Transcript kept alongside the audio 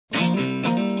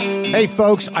Hey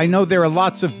folks, I know there are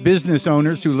lots of business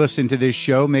owners who listen to this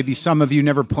show. Maybe some of you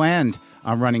never planned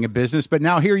on running a business, but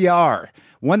now here you are.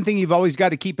 One thing you've always got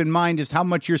to keep in mind is how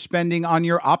much you're spending on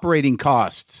your operating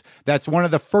costs. That's one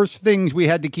of the first things we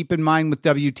had to keep in mind with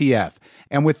WTF.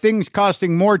 And with things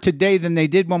costing more today than they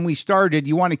did when we started,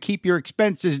 you want to keep your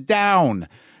expenses down.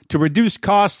 To reduce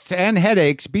costs and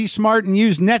headaches, be smart and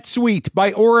use NetSuite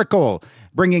by Oracle,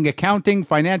 bringing accounting,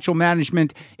 financial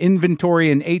management,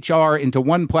 inventory, and HR into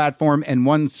one platform and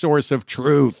one source of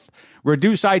truth.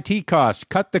 Reduce IT costs,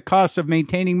 cut the costs of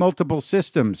maintaining multiple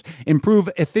systems, improve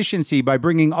efficiency by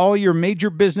bringing all your major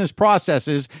business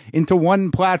processes into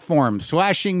one platform,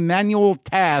 slashing manual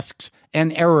tasks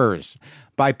and errors.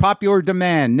 By popular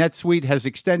demand, NetSuite has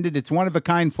extended its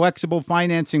one-of-a-kind flexible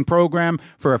financing program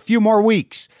for a few more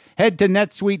weeks. Head to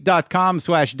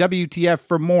netsuite.com/WTF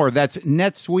for more. That's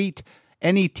NetSuite,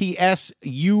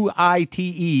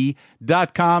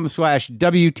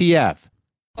 NetSuite.com/WTF.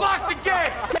 Lock the gate!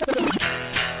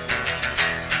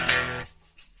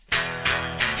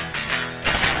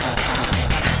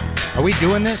 Are we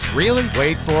doing this? Really?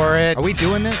 Wait for it. Are we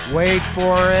doing this? Wait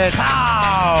for it.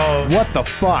 How? What the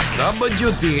fuck?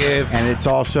 WTF. And it's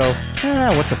also,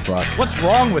 what the fuck? What's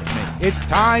wrong with me? It's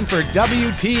time for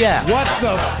WTF. What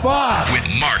the fuck? With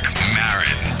Mark Maron.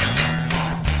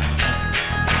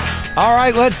 All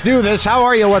right, let's do this. How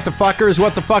are you, what the fuckers?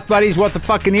 What the fuck buddies? What the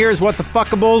fucking ears? What the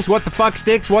fuckables? What the fuck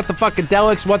sticks? What the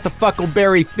fuckadelics? What the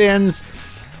fuckleberry fins?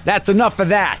 That's enough of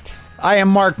that. I am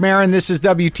Mark Maron. This is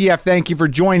WTF. Thank you for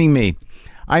joining me.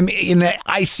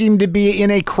 I seem to be in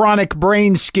a chronic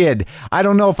brain skid. I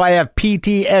don't know if I have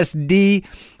PTSD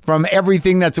from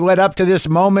everything that's led up to this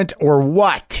moment or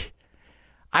what.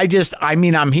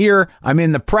 I'm here, I'm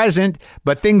in the present,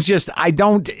 but things just, I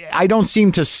don't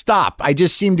seem to stop. I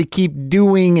just seem to keep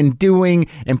doing and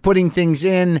putting things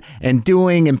in and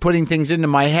doing and putting things into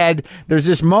my head. There's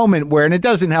this moment where, and it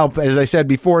doesn't help, as I said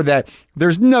before, that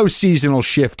there's no seasonal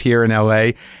shift here in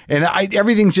LA, and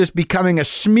everything's just becoming a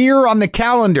smear on the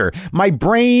calendar. My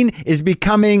brain is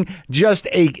becoming just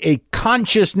a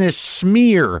consciousness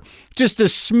smear, just a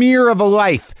smear of a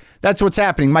life. That's what's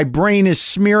happening. My brain is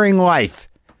smearing life.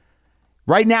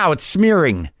 Right now, it's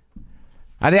smearing.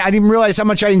 I didn't realize how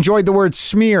much I enjoyed the word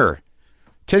smear.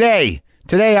 Today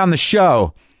on the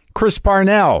show, Chris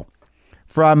Parnell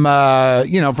from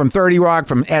 30 Rock,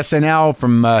 from SNL,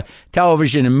 from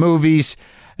television and movies.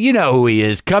 You know who he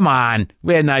is. Come on.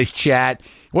 We had a nice chat.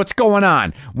 What's going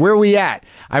on? Where are we at?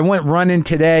 I went running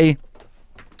today.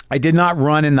 I did not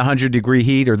run in the 100-degree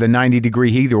heat or the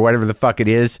 90-degree heat or whatever the fuck it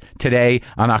is today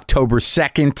on October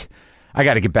 2nd. I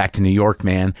got to get back to New York,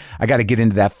 man. I got to get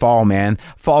into that fall, man.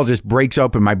 Fall just breaks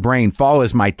open my brain. Fall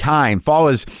is my time. Fall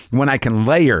is when I can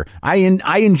layer. I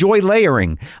enjoy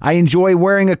layering. I enjoy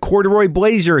wearing a corduroy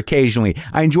blazer occasionally.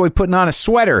 I enjoy putting on a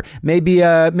sweater, maybe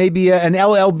an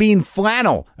LL Bean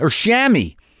flannel or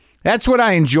chamois. That's what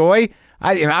I enjoy.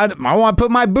 I want to put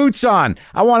my boots on.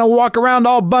 I want to walk around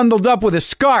all bundled up with a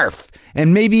scarf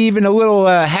and maybe even a little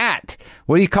hat.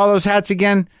 What do you call those hats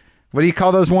again? What do you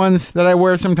call those ones that I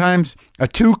wear sometimes? A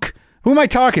toque? Who am I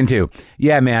talking to?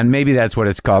 Yeah, man, maybe that's what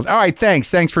it's called. All right, thanks.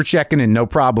 Thanks for checking in. No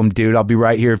problem, dude. I'll be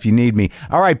right here if you need me.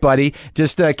 All right, buddy.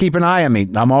 Just keep an eye on me.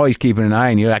 I'm always keeping an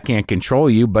eye on you. I can't control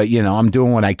you, but, I'm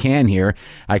doing what I can here.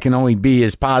 I can only be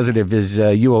as positive as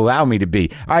you allow me to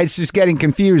be. All right, it's just getting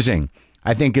confusing.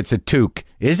 I think it's a toque.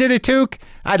 Is it a toque?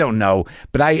 I don't know,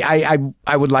 but I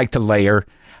would like to layer.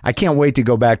 I can't wait to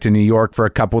go back to New York for a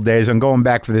couple of days. I'm going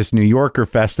back for this New Yorker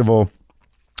festival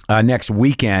next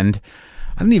weekend.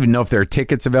 I don't even know if there are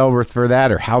tickets available for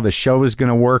that or how the show is going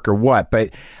to work or what.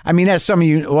 But, as some of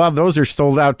you, well, those are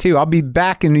sold out too. I'll be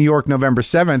back in New York November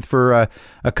 7th for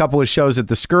a couple of shows at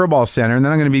the Skirball Center. And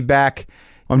then I'm going to be back.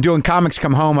 I'm doing Comics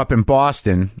Come Home up in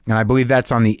Boston, and I believe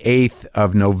that's on the 8th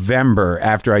of November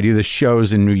after I do the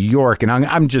shows in New York. And I'm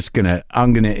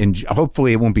going to enjoy.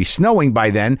 Hopefully it won't be snowing by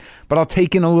then, but I'll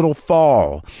take in a little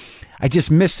fall. I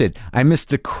just miss it. I miss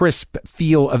the crisp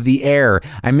feel of the air.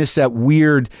 I miss that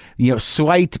weird,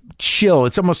 slight chill.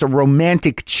 It's almost a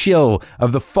romantic chill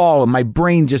of the fall, and my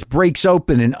brain just breaks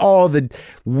open, and all the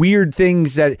weird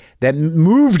things that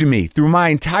moved me through my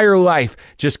entire life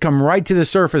just come right to the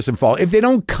surface and fall. If they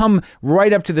don't come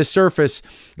right up to the surface,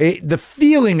 the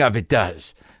feeling of it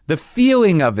does. The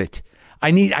feeling of it. I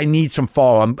need some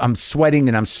fall. I'm sweating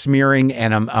and I'm smearing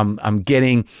and I'm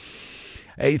getting.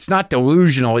 It's not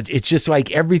delusional. It's just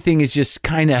like everything is just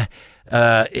kind of,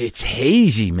 it's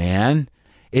hazy, man.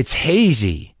 It's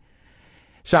hazy.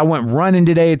 So I went running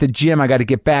today at the gym. I got to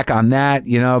get back on that,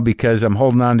 because I'm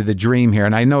holding on to the dream here.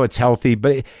 And I know it's healthy,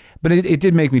 but But it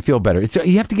did make me feel better.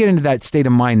 You have to get into that state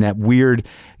of mind, that weird,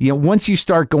 once you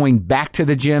start going back to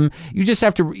the gym, you just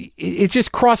have to, it's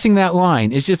just crossing that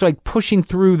line. It's just like pushing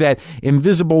through that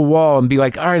invisible wall and be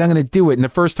like, all right, I'm going to do it. And the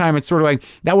first time it's sort of like,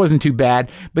 that wasn't too bad.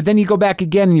 But then you go back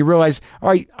again and you realize, all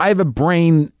right, I have a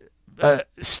brain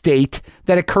state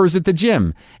that occurs at the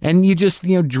gym, and you just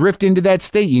drift into that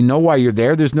state. You know why you're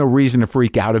there. There's no reason to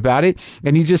freak out about it,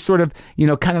 and you just sort of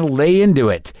kind of lay into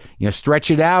it.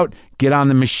 Stretch it out, get on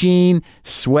the machine,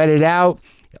 sweat it out.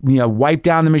 Wipe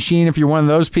down the machine if you're one of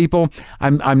those people.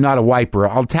 I'm not a wiper.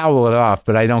 I'll towel it off,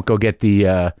 but I don't go get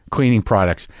the cleaning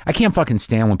products. I can't fucking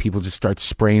stand when people just start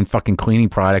spraying fucking cleaning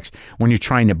products when you're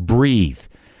trying to breathe.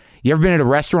 You ever been at a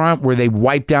restaurant where they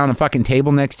wipe down a fucking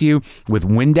table next to you with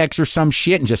Windex or some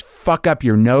shit and just fuck up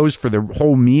your nose for the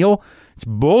whole meal? It's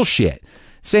bullshit.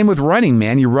 Same with running,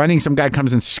 man. You're running, some guy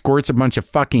comes and squirts a bunch of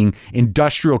fucking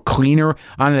industrial cleaner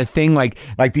on the thing like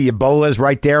the Ebola's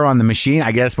right there on the machine.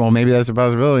 I guess, well, maybe that's a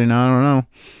possibility. No,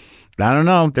 I don't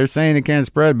know. They're saying it can't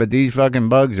spread, but these fucking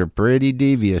bugs are pretty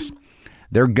devious.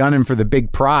 They're gunning for the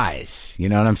big prize. You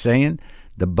know what I'm saying?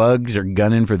 The bugs are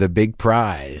gunning for the big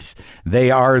prize. They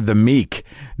are the meek,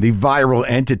 the viral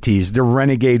entities, the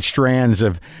renegade strands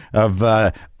of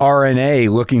RNA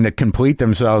looking to complete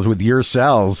themselves with your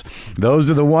cells.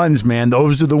 Those are the ones, man.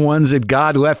 Those are the ones that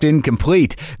God left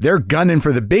incomplete. They're gunning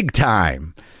for the big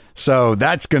time. So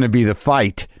that's going to be the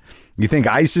fight. You think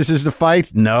ISIS is the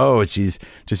fight? No, it's just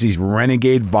these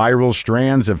renegade viral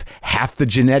strands of half the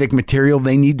genetic material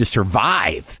they need to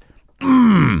survive.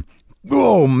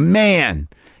 Oh, man.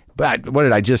 But what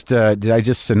did I just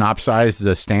synopsize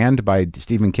The Stand by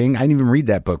Stephen King? I didn't even read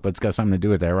that book, but it's got something to do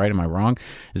with that, right? Am I wrong?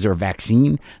 Is there a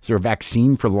vaccine? Is there a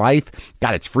vaccine for life?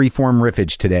 God, it's freeform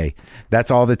riffage today. That's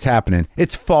all that's happening.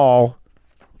 It's fall.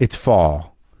 It's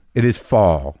fall. It is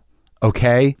fall.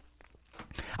 Okay?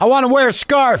 I want to wear a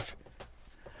scarf.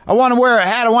 I want to wear a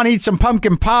hat. I want to eat some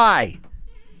pumpkin pie.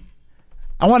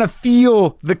 I want to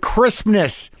feel the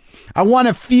crispness. I want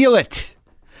to feel it.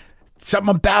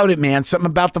 Something about it, man. Something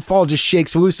about the fall just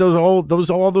shakes loose all those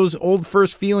old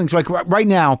first feelings. Like right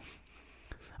now,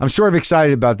 I'm sort of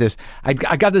excited about this. I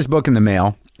got this book in the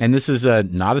mail, and this is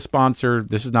not a sponsor.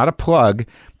 This is not a plug,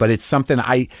 but it's something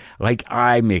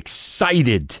I'm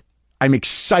excited. I'm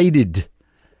excited.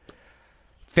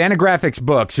 Fantagraphics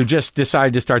Books, who just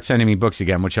decided to start sending me books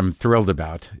again, which I'm thrilled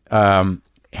about,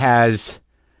 has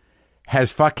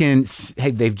fucking,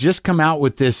 hey, they've just come out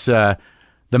with this, The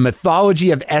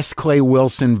Mythology of S. Clay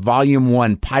Wilson, Volume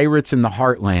 1, Pirates in the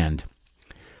Heartland.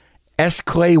 S.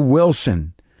 Clay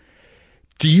Wilson.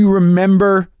 Do you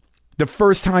remember the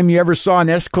first time you ever saw an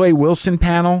S. Clay Wilson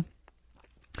panel?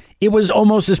 It was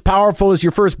almost as powerful as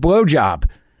your first blowjob.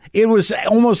 It was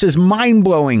almost as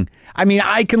mind-blowing. I mean,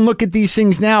 I can look at these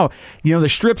things now. The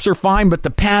strips are fine, but the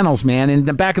panels, man. In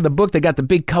the back of the book, they got the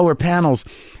big color panels.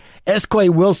 S. Clay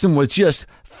Wilson was just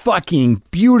fucking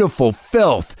beautiful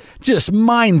filth, just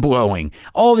mind-blowing.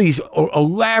 All these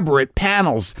elaborate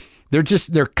panels.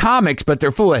 They're comics, but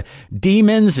they're full of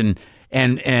demons and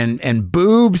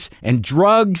boobs and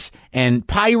drugs and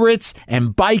pirates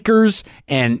and bikers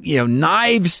and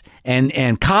knives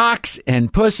and cocks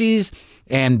and pussies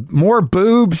and more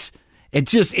boobs.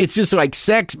 It's just like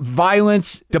sex,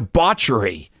 violence,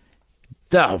 debauchery.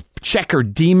 The checker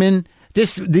demon.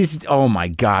 This, oh my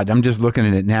God, I'm just looking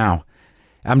at it now.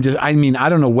 I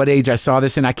don't know what age I saw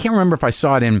this in. I can't remember if I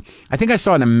saw it I think I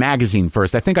saw it in a magazine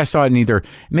first. I think I saw it in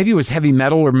maybe it was Heavy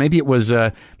Metal or maybe it was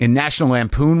in National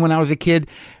Lampoon when I was a kid.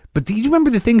 But do you remember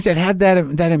the things that had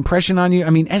that impression on you? I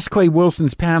mean, S. Clay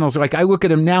Wilson's panels, I look at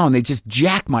them now and they just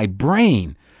jack my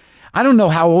brain. I don't know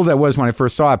how old I was when I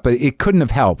first saw it, but it couldn't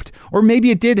have helped. Or maybe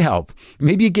it did help.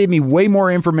 Maybe it gave me way more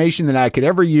information than I could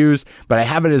ever use, but I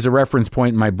have it as a reference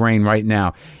point in my brain right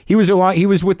now. He was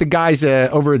with the guys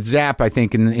over at Zap, I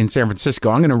think, in San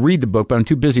Francisco. I'm going to read the book, but I'm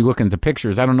too busy looking at the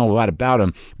pictures. I don't know a lot about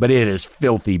him, but it is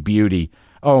filthy beauty.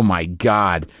 Oh, my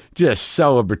God. Just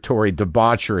celebratory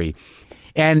debauchery.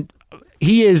 And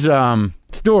he is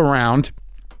still around,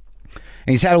 and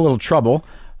he's had a little trouble.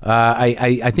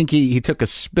 I think he took a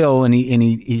spill and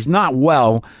he's not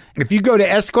well. If you go to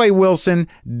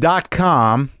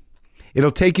sclaywilson.com,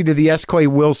 it'll take you to the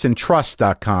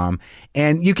sclaywilsontrust.com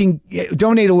and you can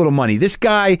donate a little money. This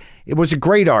guy, it was a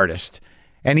great artist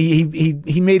and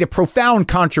he made a profound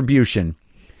contribution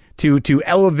to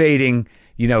elevating,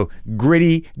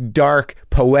 gritty, dark,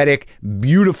 poetic,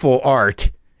 beautiful art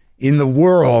in the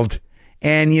world.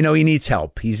 And, he needs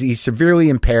help. He's severely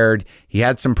impaired. He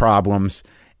had some problems.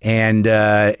 And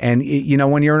you know,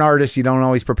 when you're an artist, you don't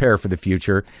always prepare for the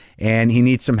future, and he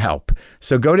needs some help.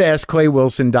 So go to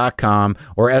sclaywilson.com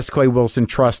or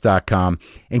sclaywilsontrust.com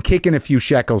and kick in a few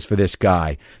shekels for this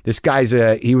guy. This guy's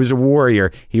he was a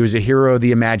warrior. He was a hero of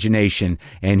the imagination,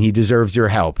 and he deserves your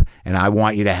help. And I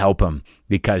want you to help him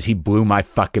because he blew my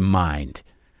fucking mind.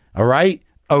 All right?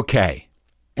 Okay.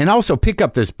 And also pick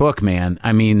up this book, man.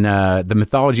 I mean, The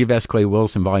Mythology of S. Clay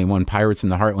Wilson, Volume 1, Pirates in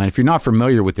the Heartland. If you're not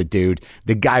familiar with the dude,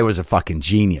 the guy was a fucking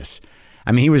genius.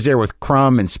 I mean, he was there with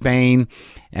Crumb in Spain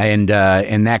and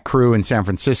that crew in San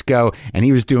Francisco, and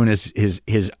he was doing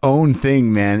his own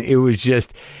thing, man. It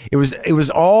was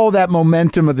all that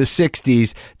momentum of the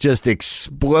 60s just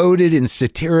exploded in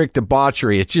satiric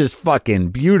debauchery. It's just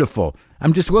fucking beautiful.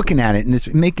 I'm just looking at it, and it's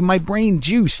making my brain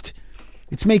juiced.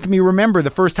 It's making me remember the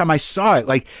first time I saw it.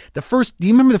 Like do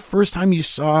you remember the first time you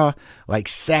saw like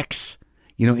sex,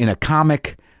 you know, in a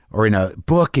comic or in a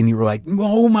book, and you were like,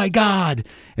 oh my God.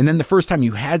 And then the first time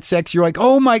you had sex, you're like,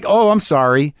 I'm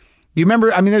sorry. Do you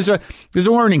remember? I mean, there's a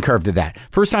learning curve to that.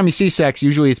 First time you see sex,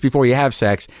 usually it's before you have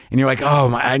sex, and you're like,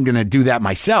 I'm going to do that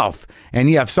myself. And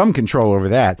you have some control over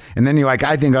that. And then you're like,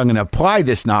 I think I'm going to apply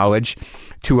this knowledge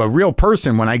to a real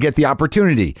person when I get the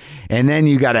opportunity. And then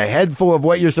you got a head full of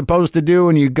what you're supposed to do,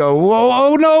 and you go,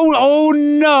 oh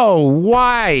no,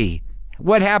 why?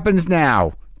 What happens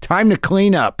now? Time to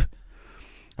clean up.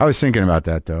 I was thinking about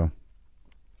that, though.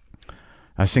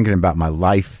 I was thinking about my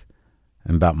life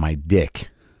and about my dick.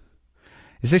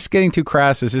 Is this getting too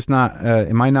crass? Is this not,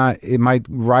 am I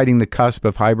riding the cusp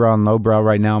of highbrow and lowbrow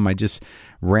right now? Am I just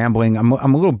rambling? I'm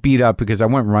a little beat up because I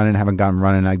went running, haven't gotten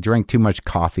running. I drank too much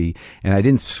coffee and I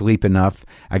didn't sleep enough.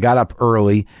 I got up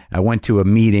early. I went to a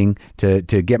meeting to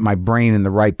get my brain in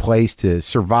the right place to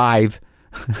survive,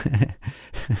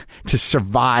 to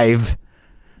survive.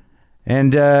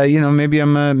 And, you know, maybe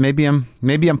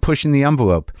I'm pushing the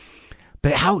envelope.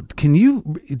 But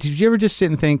did you ever just sit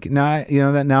and think, now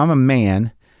I'm a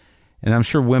man, and I'm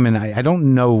sure women, I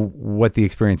don't know what the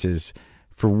experience is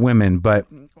for women, but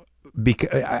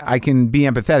because I can be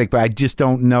empathetic, but I just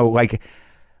don't know, like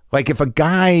if a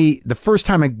guy, the first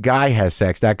time a guy has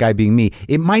sex, that guy being me,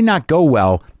 it might not go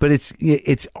well, but it's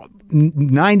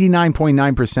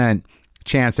 99.9%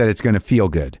 chance that it's going to feel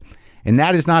good. And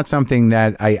that is not something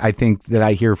that I think that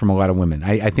I hear from a lot of women.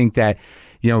 I think that,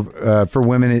 you know, for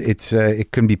women,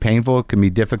 it can be painful, it can be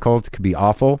difficult, it can be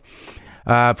awful.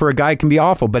 For a guy, it can be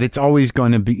awful, but it's always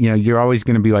going to be, you know, you're always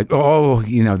going to be like, oh,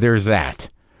 you know, there's that.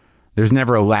 There's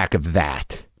never a lack of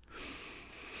that.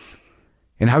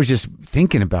 And I was just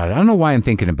thinking about it. I don't know why I'm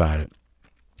thinking about it,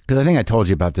 because I think I told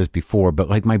you about this before, but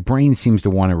like my brain seems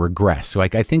to want to regress. So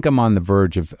like I think I'm on the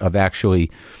verge of actually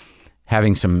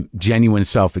having some genuine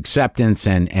self-acceptance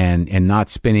and not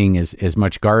spinning as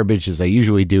much garbage as I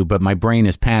usually do, but my brain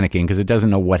is panicking because it doesn't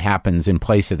know what happens in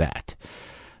place of that.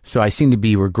 So I seem to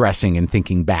be regressing and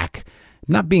thinking back,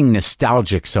 not being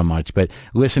nostalgic so much, but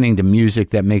listening to music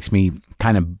that makes me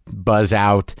kind of buzz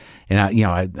out. And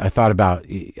I thought about,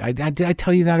 did I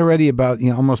tell you that already about, you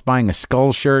know, almost buying a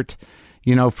skull shirt,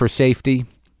 you know, for safety,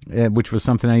 which was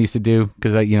something I used to do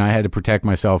because I had to protect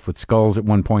myself with skulls at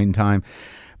one point in time.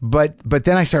 But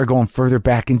then I started going further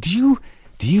back. And do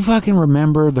you fucking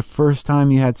remember the first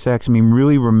time you had sex? I mean,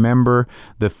 really remember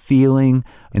the feeling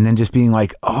and then just being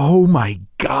like, oh my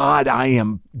God, I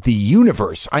am the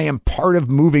universe. I am part of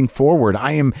moving forward.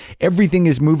 Everything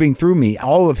is moving through me.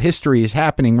 All of history is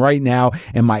happening right now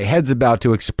and my head's about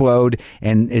to explode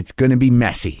and it's going to be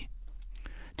messy.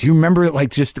 Do you remember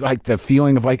just the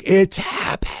feeling of like, it's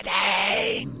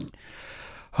happening?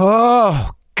 Oh,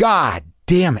 God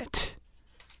damn it.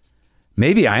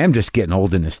 Maybe I am just getting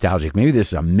old and nostalgic. Maybe this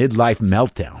is a midlife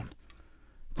meltdown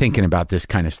thinking about this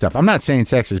kind of stuff. I'm not saying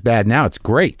sex is bad now. It's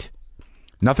great.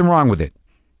 Nothing wrong with it.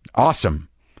 Awesome.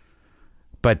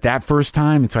 But that first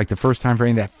time, it's like the first time for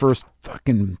me, that first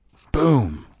fucking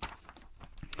boom.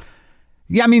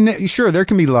 Yeah, I mean, sure, there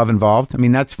can be love involved. I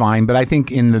mean, that's fine. But I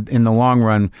think in the long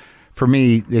run, for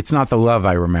me, it's not the love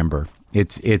I remember.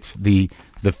 It's the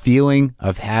feeling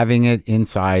of having it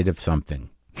inside of something.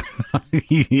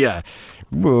 Yeah.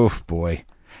 Oof, boy.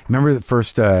 Remember the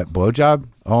first blowjob?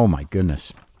 Oh, my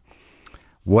goodness.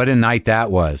 What a night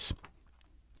that was.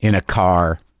 In a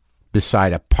car,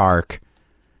 beside a park,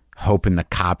 hoping the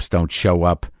cops don't show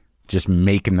up, just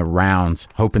making the rounds,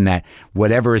 hoping that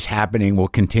whatever is happening will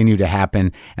continue to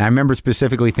happen. And I remember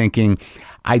specifically thinking,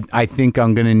 I think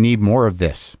I'm going to need more of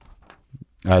this.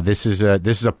 This is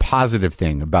a positive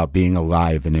thing about being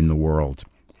alive and in the world.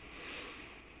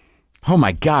 Oh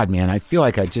my God, man. I feel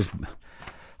like it's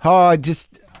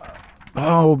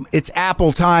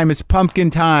apple time. It's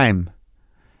pumpkin time.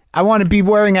 I want to be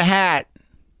wearing a hat.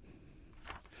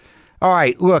 All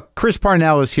right, look, Chris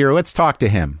Parnell is here. Let's talk to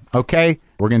him, okay?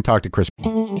 We're going to talk to Chris.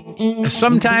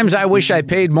 Sometimes I wish I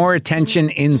paid more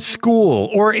attention in school,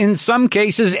 or in some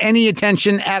cases, any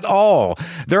attention at all.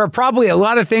 There are probably a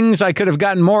lot of things I could have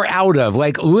gotten more out of,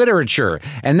 like literature,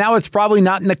 and now it's probably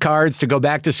not in the cards to go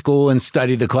back to school and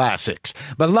study the classics.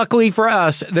 But luckily for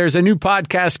us, there's a new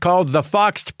podcast called The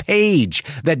Foxed Page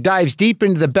that dives deep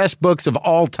into the best books of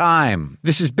all time.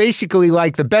 This is basically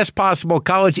like the best possible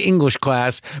college English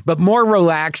class, but more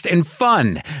relaxed and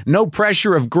fun. No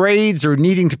pressure of grades or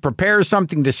needing to prepare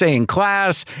something to say in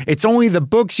class. It's only the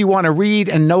books you want to read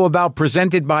and know about,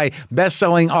 presented by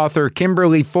best-selling author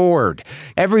Kimberly Ford.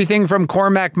 Everything from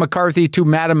Cormac McCarthy to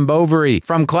Madame Bovary,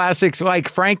 from classics like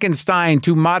Frankenstein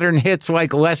to modern hits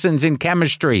like Lessons in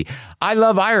Chemistry. I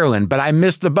love Ireland, but I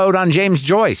missed the boat on James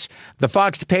Joyce. The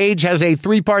Foxed Page has a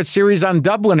 3-part series on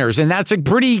Dubliners, and that's a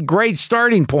pretty great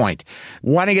starting point.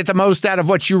 Want to get the most out of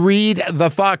what you read? The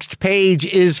Foxed Page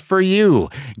is for you.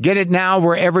 Get it now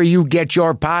wherever you get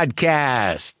your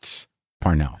podcasts.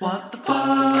 Parnell. What the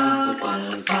fuck? What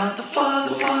the fuck? The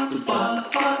fuck? What the fuck? The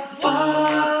fuck? The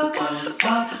fuck? What the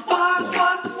fuck? The fuck?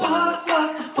 What the fuck? What the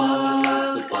fuck? What the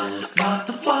fuck? What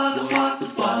the fuck? What the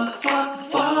fuck?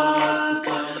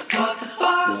 What the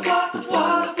fuck? What the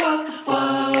fuck? What the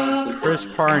fuck? Chris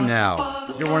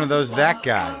Parnell. You're one of those that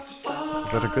guys. Is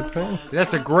that a good thing?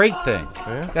 That's a great thing.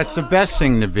 Yeah? That's the best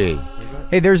thing to be.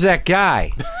 Hey, there's that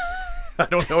guy. I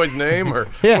don't know his name or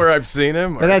Yeah. where I've seen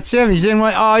him. But that's him. He's in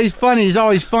one. Oh, he's funny. He's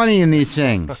always funny in these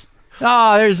things.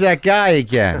 Oh, there's that guy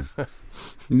again.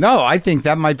 No, I think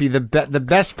that might be the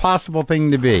best possible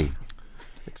thing to be.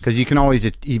 Because you can always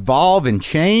evolve and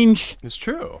change. It's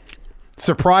true.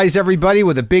 Surprise everybody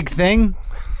with a big thing.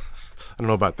 I don't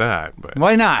know about that, but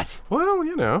Why not? well,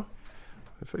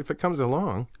 if it comes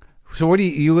along. So what do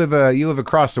you live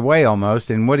across the way almost,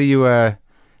 and what do you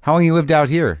how long you lived out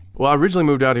here? Well, I originally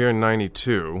moved out here in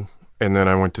 '92, and then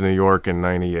I went to New York in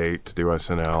 '98 to do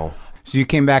SNL. So you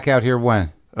came back out here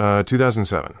when?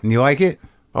 2007. And you like it?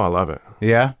 Oh, I love it.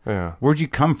 Yeah? Yeah. Where'd you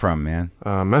come from, man?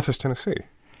 Memphis, Tennessee.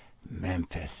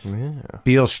 Memphis. Yeah.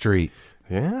 Beale Street.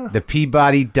 Yeah. The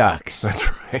Peabody Ducks. That's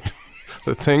right.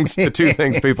 The two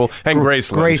things people, and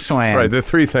Graceland. Graceland. Right, the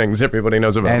three things everybody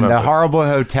knows about And Memphis. the horrible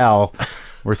hotel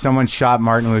where someone shot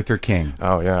Martin Luther King.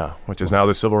 Oh, yeah, which is now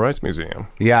the Civil Rights Museum.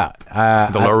 Yeah.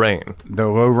 The Lorraine. The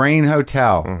Lorraine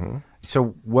Hotel. Mm-hmm.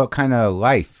 So what kind of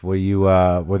life? Were you,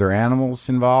 were there animals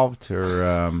involved? Or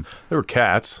There were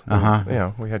cats. Uh-huh.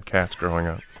 Yeah, we had cats growing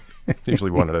up.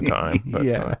 Usually one at a time. But,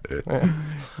 Yeah. yeah.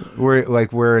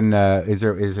 we're in, is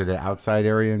it an outside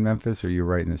area in Memphis, or are you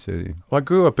right in the city? Well, I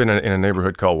grew up in a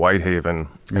neighborhood called Whitehaven,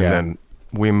 and Yeah. then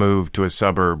we moved to a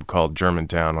suburb called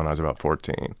Germantown when I was about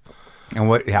 14.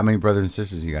 And how many brothers and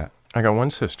sisters you got? I got one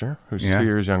sister who's Yeah. 2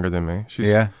 years younger than me.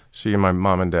 Yeah. She and my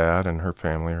mom and dad and her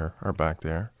family are back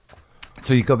there.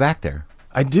 So you go back there?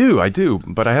 I do,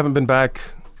 but I haven't been back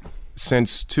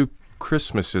since 2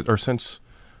 Christmases, or since,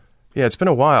 yeah, it's been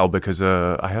a while because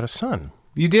I had a son.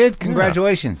 You did?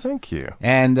 Congratulations. Thank you.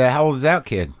 And how old is that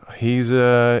kid? He's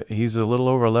a little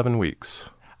over 11 weeks.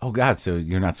 Oh, God, so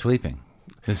you're not sleeping.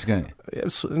 This is going to...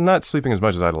 It's not sleeping as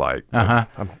much as I'd like. but Uh-huh.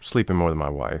 I'm sleeping more than my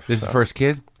wife. This is so. the first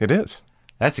kid? It is.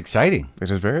 That's exciting. It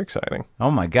is very exciting.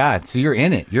 Oh, my God. So you're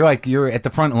in it. You're at the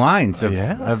front lines of,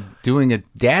 Yeah. of doing a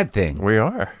dad thing. We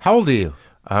are. How old are you?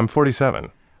 I'm 47.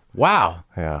 Wow.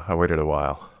 Yeah, I waited a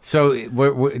while. So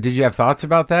did you have thoughts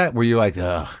about that? Were you like,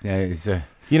 ugh, yeah, it's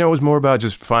You know, it was more about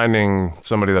just finding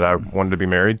somebody that I wanted to be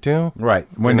married to. right.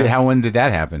 When did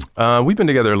that happen? We've been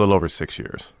together a little over 6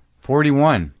 years.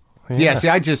 41. Yeah. Yeah. See,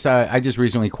 I just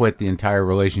recently quit the entire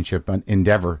relationship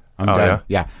endeavor. I'm Oh, done.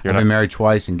 yeah? You're I've not- been married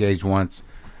twice, engaged once.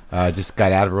 Just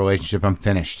got out of a relationship. I'm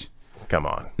finished. Come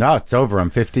on. No, it's over. I'm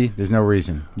 50. There's no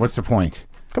reason. What's the point?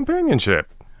 Companionship.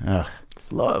 Ugh.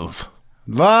 Love.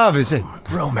 Love is it?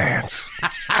 Romance.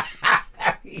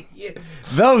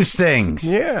 Those things.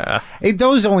 Yeah. Hey,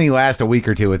 those only last a week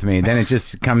or two with me. Then it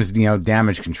just becomes,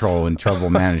 damage control and trouble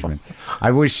management.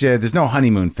 I wish there's no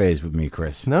honeymoon phase with me,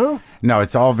 Chris. No? No,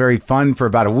 it's all very fun for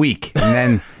about a week, and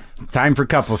then time for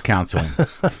couples counseling.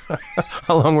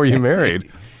 How long were you married?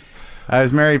 I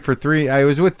was married for I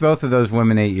was with both of those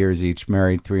women 8 years each,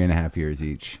 married 3.5 years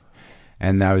each.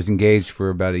 And I was engaged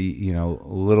for about a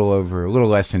little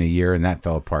less than a year, and that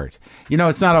fell apart.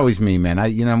 It's not always me, man.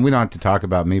 We don't have to talk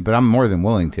about me, but I'm more than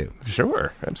willing to.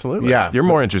 Sure, absolutely. Yeah. You're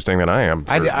more interesting than I am.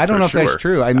 I don't know if that's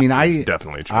true. I mean, It's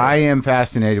definitely true. I am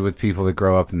fascinated with people that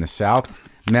grow up in the South.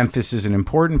 Memphis is an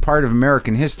important part of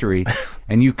American history,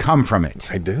 and you come from it.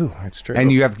 I do. It's true.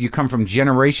 And you come from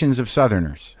generations of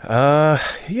Southerners.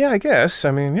 Yeah, I guess.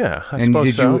 I mean, yeah. I And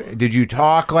suppose did you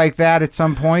talk like that at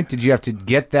some point? Did you have to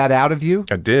get that out of you?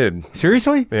 I did.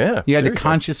 Seriously? Yeah, You had to seriously.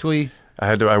 consciously.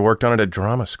 I worked on it at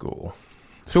drama school.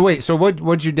 So wait. So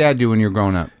what'd your dad do when you were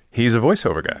growing up? He's a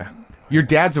voiceover guy. Your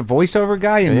dad's a voiceover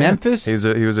guy in Memphis? He was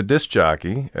a disc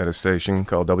jockey at a station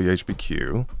called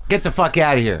WHBQ. Get the fuck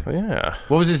out of here. Yeah.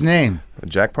 What was his name?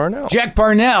 Jack Parnell. Jack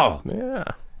Parnell. Yeah.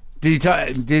 Did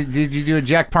you do a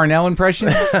Jack Parnell impression?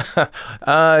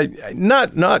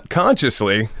 Not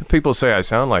consciously. People say I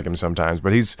sound like him sometimes,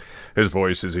 but his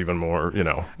voice is even more,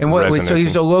 And what? resonant. So he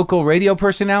was a local radio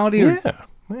personality? Or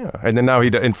Yeah. And then now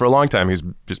and for a long time he's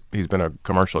been a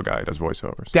commercial guy, does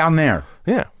voiceovers. down there.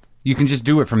 Yeah. You can just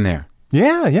do it from there.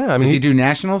 Yeah. I mean, Does he do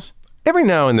nationals? every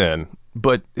now and then,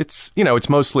 but it's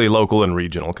mostly local and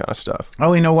regional kind of stuff. I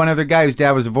only know one other guy whose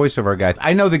dad was a voiceover guy.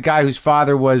 I know the guy whose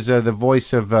father was the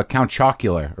voice of Count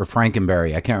Chocula or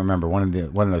Frankenberry. I can't remember one of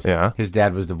those. Yeah. His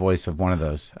dad was the voice of one of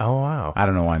those. Oh wow. I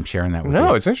don't know why I'm sharing that with you.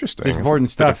 No, it's interesting. It's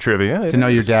important a bit of stuff. trivia. To know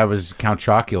your dad was Count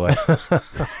Chocula.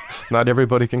 Not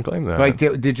everybody can claim that. Like,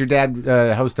 did your dad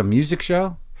host a music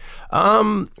show?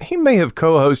 He may have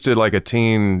co-hosted like a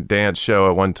teen dance show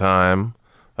at one time.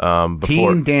 Before.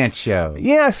 Teen dance show.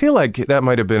 Yeah, I feel like that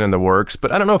might have been in the works,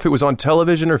 but I don't know if it was on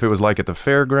television or if it was like at the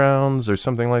fairgrounds or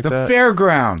something like The that.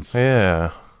 fairgrounds.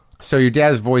 Yeah. So your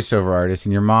dad's a voiceover artist,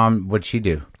 and your mom, what'd she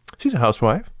do? She's a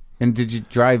housewife. And did you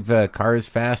drive cars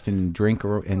fast and drink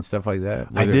and stuff like that?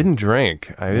 I didn't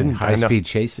drink. I didn't. I know- High-speed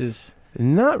chases?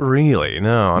 Not really,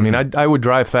 no. I mean, I would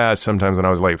drive fast sometimes when I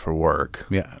was late for work.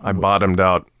 Yeah. I bottomed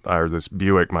out this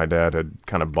Buick my dad had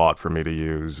kind of bought for me to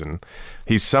use, and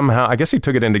he somehow, I guess he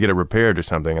took it in to get it repaired or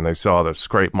something, and they saw the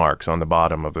scrape marks on the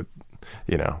bottom of it,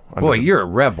 under Boy, the- you're a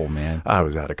rebel, man. I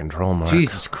was out of control, Mark.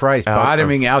 Jesus Christ, Out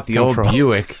bottoming of out the old control.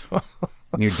 Buick.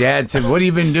 And your dad said, "What have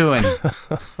you been doing?"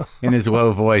 In his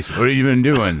low voice, "What have you been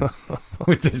doing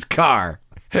with this car?"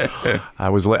 I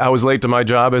was late to my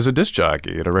job as a disc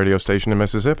jockey at a radio station in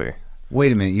Mississippi.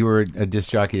 Wait a minute, you were a disc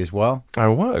jockey as well? I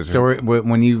was. So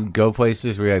when you go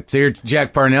places, we're like, "So you're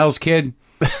Jack Parnell's kid?"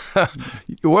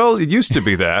 Well, it used to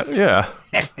be that. Yeah.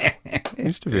 It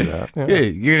used to be that. Yeah. Hey,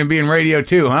 you're gonna be in radio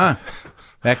too, huh?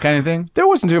 That kind of thing. There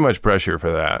wasn't too much pressure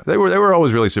for that. They were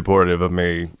always really supportive of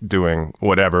me doing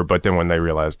whatever. But then when they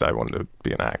realized I wanted to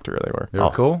be an actor, they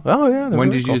were cool. Oh yeah. When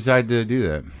did you decide to do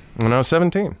that? When I was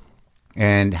 17.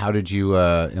 And how did you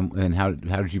and how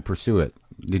did you pursue it?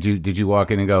 Did you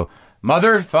walk in and go,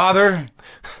 "Mother, father"?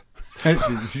 Did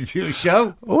you do a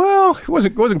show? Well, it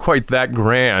wasn't quite that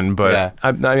grand, but Yeah.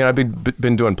 I mean, I've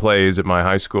been doing plays at my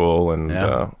high school, and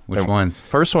Yeah. Which and ones?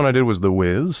 First one I did was The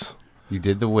Wiz. You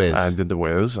did The Wiz. I did The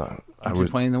Wiz. How'd you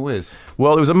play in The Wiz?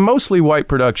 Well, it was a mostly white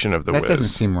production of The That Wiz. doesn't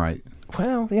seem right.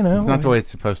 Well, It's not the way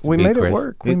it's supposed to we be. made it Chris.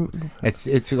 work.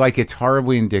 It's like it's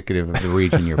horribly indicative of the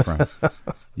region you're from.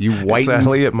 You whitened.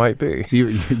 Sadly, it might be.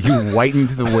 You whitened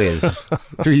The Wiz.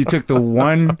 So you took the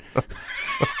one.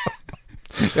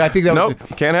 I think that was. Nope,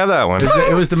 can't have that one.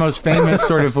 It was the most famous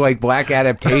sort of like black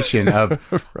adaptation of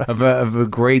a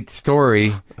great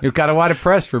story. It got a lot of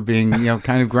press for being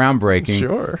kind of groundbreaking.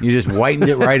 Sure. You just whitened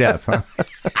it right up. Huh?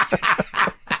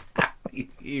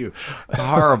 You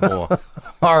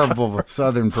horrible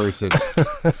Southern person.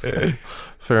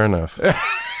 Fair enough.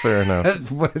 Fair enough.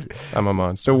 That's what I'm a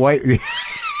monster. the white.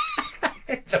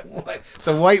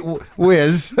 The white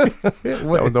whiz.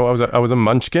 I was a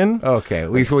munchkin. Okay,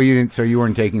 at least you didn't. So you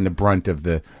weren't taking the brunt of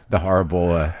the horrible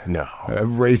No,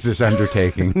 racist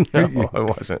undertaking. no, I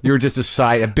wasn't. You were just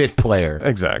a bit player.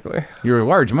 Exactly. You were a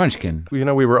large munchkin. We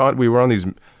were on these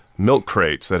milk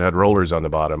crates that had rollers on the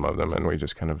bottom of them, and we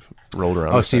just kind of rolled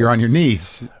around. Oh, so you're on your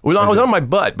knees. Well, I was on my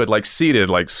butt, but like seated,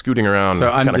 like scooting around, So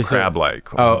I'm kind of just-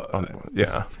 crab-like. Oh.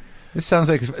 Yeah. This sounds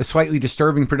like a slightly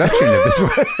disturbing production of this.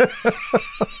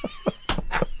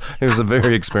 It was a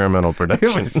very experimental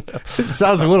production. It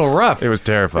sounds a little rough. It was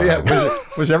terrifying. Yeah,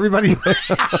 was everybody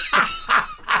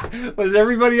was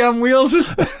everybody on wheels?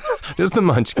 Just the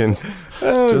munchkins.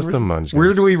 Just the munchkins.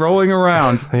 Weirdly rolling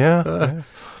around. Yeah.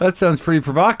 That sounds pretty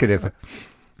provocative.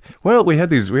 Well, we had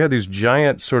these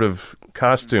giant sort of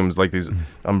costumes, like these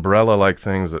umbrella-like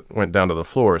things that went down to the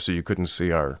floor, so you couldn't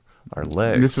see our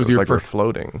legs. This was It your like we're first-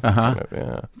 floating. Uh-huh. kind of,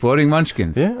 yeah. Floating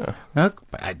munchkins. Yeah.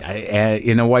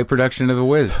 In a white production of The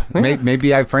Wiz.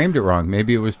 Maybe I framed it wrong.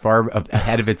 Maybe it was far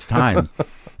ahead of its time.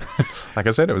 Like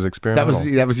I said, it was experimental.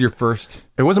 That was your first.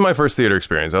 It wasn't my first theater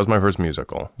experience. That was my first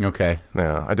musical. Okay.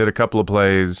 Yeah, I did a couple of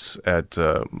plays at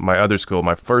my other school,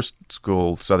 my first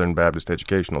school, Southern Baptist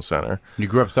Educational Center. You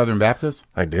grew up Southern Baptist?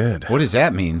 I did. What does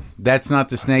that mean? That's not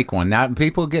the snake one. Now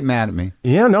people get mad at me.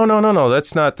 Yeah, no.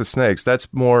 That's not the Snakes. That's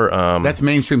more. That's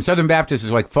mainstream. Southern Baptist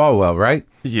is like Falwell, right?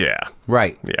 Yeah.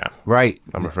 Right. Yeah. Right.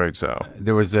 I'm afraid so.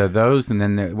 There was those, and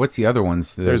then what's the other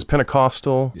ones? There's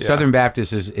Pentecostal. Yeah. Southern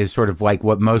Baptist is sort of like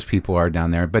what most people are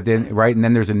down there, but then and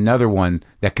then there's another one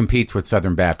that competes with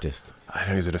Southern Baptist. I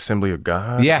don't know, is it Assembly of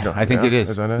God? Yeah, I think it is.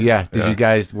 Is that it? Yeah. Did you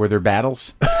guys, were there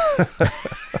battles?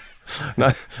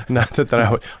 Not that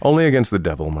I would, only against the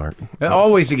devil, Mark.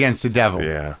 Always against the devil.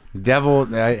 Yeah.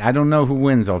 Devil, I don't know who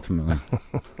wins ultimately.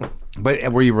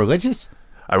 But were you religious?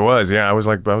 I was, yeah. I was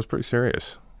pretty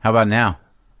serious. How about now?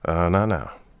 Not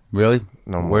now. Really?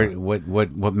 No more.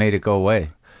 What made it go away?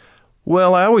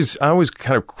 Well, I always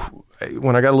kind of,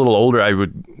 when I got a little older, I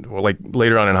would, like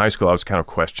later on in high school, I was kind of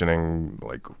questioning,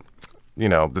 like, you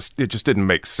know, it just didn't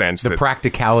make sense. The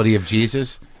practicality of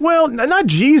Jesus? Well, not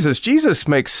Jesus. Jesus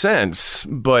makes sense,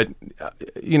 but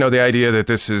you know, the idea that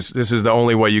this is the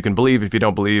only way you can believe. If you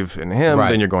don't believe in Him,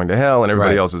 Right. then you're going to hell, and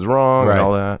everybody Right. else is wrong, Right. and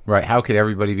all that. Right. How could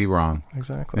everybody be wrong?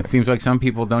 Exactly. It seems like some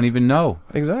people don't even know.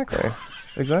 Exactly.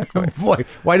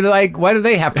 Why do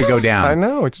they have to go down? I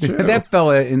know, it's true. That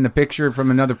fella in the picture from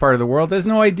another part of the world has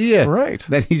no idea Right.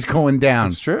 that he's going down.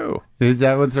 It's true. Is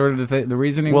that what sort of the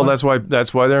reasoning Well, was?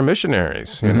 that's why they're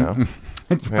missionaries. You know.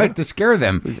 It's right to scare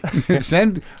them.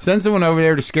 Send someone over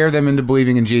there to scare them into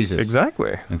believing in Jesus.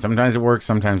 Exactly. And sometimes it works,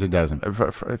 sometimes it doesn't.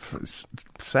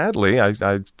 Sadly,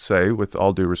 I'd say, with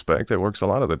all due respect, it works a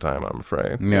lot of the time, I'm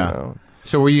afraid. Yeah. You know.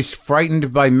 So were you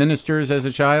frightened by ministers as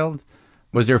a child?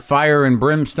 Was there fire and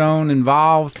brimstone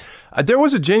involved? There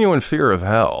was a genuine fear of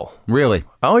hell. Really?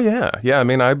 Oh, yeah. Yeah, I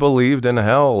mean, I believed in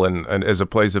hell and as a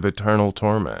place of eternal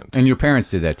torment. And your parents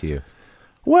did that to you?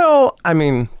 Well, I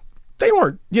mean, they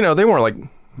weren't like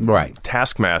Right.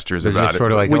 taskmasters They're about just it.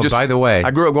 sort of like, We oh, by the way.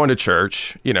 I grew up going to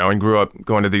church, you know, and grew up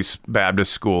going to these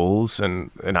Baptist schools, and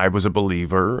I was a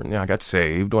believer, and I got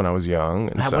saved when I was young.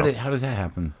 And How does that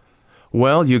happen?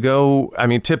 Well, you go, I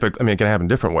mean, typically, it can happen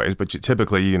different ways, but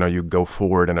typically, you know, you go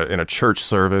forward in a church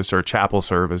service or a chapel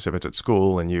service if it's at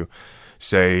school, and you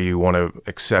say you want to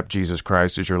accept Jesus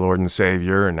Christ as your Lord and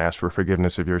Savior and ask for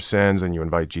forgiveness of your sins, and you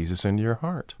invite Jesus into your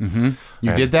heart. Mm-hmm.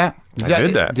 You did that? I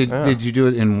did that. Did you do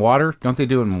it in water? Don't they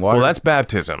do it in water? Well, that's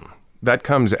baptism. That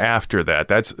comes after that.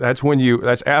 That's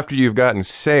after you've gotten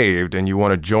saved and you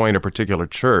want to join a particular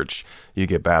church, you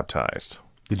get baptized.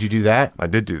 Did you do that? I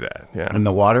did do that. Yeah. In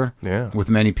the water? Yeah. With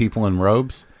many people in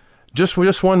robes? Just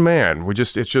one man.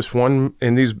 It's just one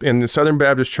in the Southern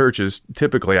Baptist churches.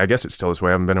 Typically, I guess it's still this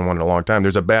way. I haven't been in one in a long time.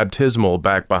 There's a baptismal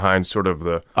back behind sort of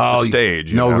the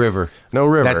stage. No you know? river. No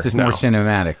river. That's just more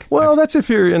cinematic. Well, that's if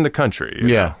you're in the country. you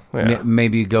know? Yeah.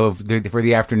 Maybe you go for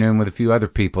the afternoon with a few other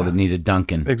people that need a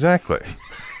Dunkin'. Exactly.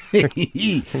 So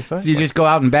you just go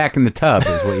out and back in the tub,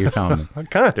 is what you're telling me.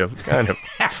 Kind of.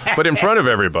 But in front of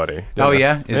everybody. you Oh know?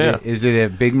 yeah? Yeah. Is it a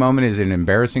big moment? Is it an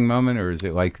embarrassing moment, or is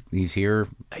it like he's here?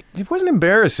 It wasn't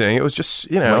embarrassing. It was just,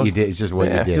 you know. What you did? It's just what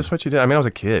you did. Just what you did. I mean, I was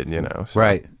a kid, you know. so-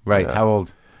 Right. Yeah. How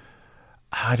old?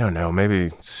 I don't know,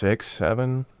 maybe 6,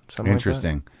 7, something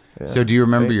Interesting. like that. So do you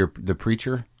remember Maybe. the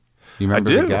preacher? You I remember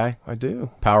do. the guy? I do.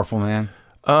 Powerful man.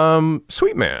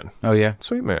 Sweet man. Oh yeah.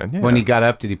 Sweet man. Yeah. When he got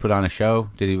up, did he put on a show?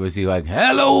 Was he like,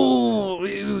 "Hello,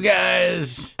 you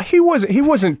guys"? He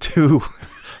wasn't too.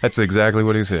 That's exactly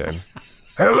what he said.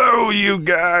 Hello, you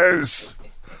guys.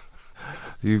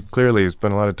 You clearly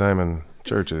spent a lot of time in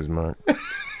churches, Mark.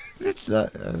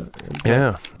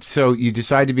 Yeah. So you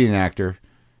decide to be an actor,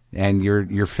 and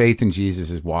your faith in Jesus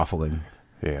is waffling.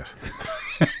 Yes.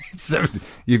 So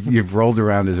you've rolled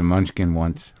around as a munchkin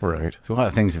once. Right. So a lot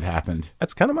of things have happened.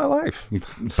 That's kind of my life. You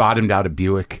bottomed out a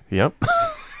Buick. Yep.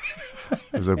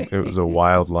 It was a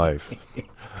wild life.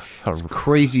 A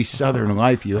Crazy Southern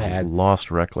life you had.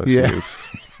 lost, reckless Yeah.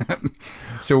 youth.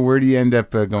 So where do you end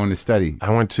up going to study?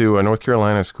 I went to a North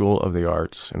Carolina School of the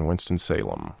Arts in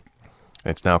Winston-Salem.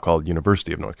 It's now called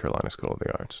University of North Carolina School of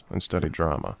the Arts, and studied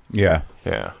drama. Yeah.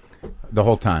 Yeah. The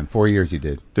whole time, 4 years you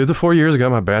did. Did the 4 years, got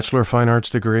my Bachelor of Fine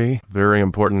Arts degree. Very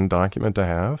important document to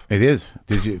have. It is.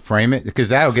 Did you frame it? Because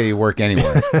that'll get you work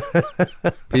anywhere.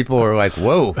 People are like,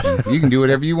 "Whoa, you can do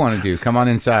whatever you want to do. Come on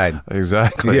inside."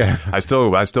 Exactly. Yeah. I still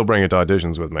bring it to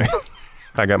auditions with me.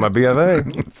 I got my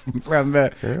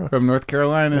BFA. From North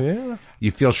Carolina. Yeah. You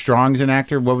feel strong as an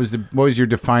actor? What was your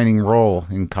defining role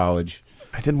in college?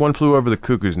 I did One Flew Over the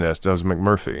Cuckoo's Nest. That was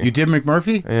McMurphy. You did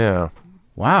McMurphy? Yeah.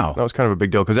 Wow. That was kind of a big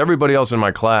deal because everybody else in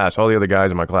my class, all the other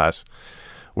guys in my class,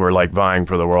 were like vying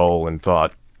for the role and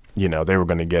thought, they were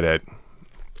going to get it.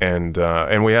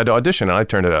 And we had to audition, and I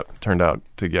turned out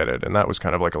to get it, and that was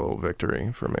kind of like a little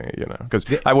victory for me, because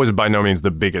I was by no means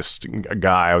the biggest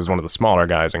guy. I was one of the smaller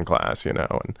guys in class, and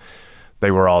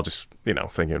they were all just,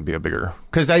 thinking it'd be a bigger.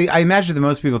 Because I imagine that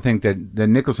most people think that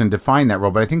Nicholson defined that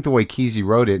role, but I think the way Kesey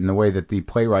wrote it and the way that the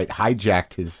playwright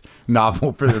hijacked his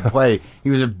novel for the play,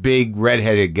 he was a big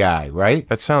redheaded guy, right?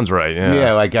 That sounds right. Yeah.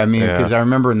 Yeah, because I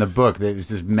remember in the book that it was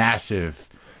this massive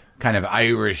kind of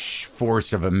Irish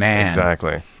force of a man.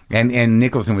 Exactly. And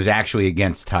Nicholson was actually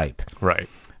against type. Right.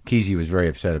 Kesey was very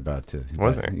upset about it.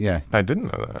 Was he? Yeah. I didn't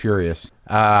know that. Furious.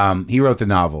 He wrote the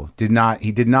novel.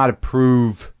 He did not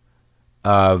approve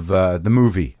of the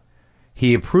movie.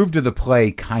 He approved of the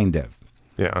play, kind of.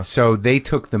 Yeah. So they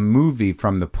took the movie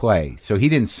from the play. So he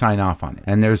didn't sign off on it.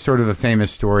 And there's sort of a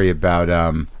famous story about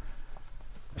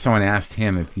someone asked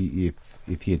him if he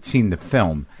had seen the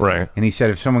film. Right. And he said,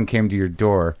 if someone came to your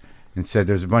door and said,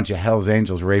 there's a bunch of Hell's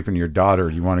Angels raping your daughter,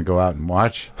 you want to go out and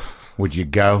watch? Would you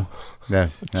go?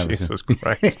 Jesus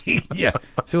Christ. Yeah.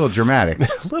 It's a little dramatic.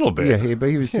 A little bit. Yeah, but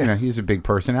he was, he's a big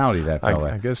personality, that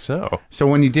fella. I guess so. So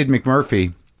when you did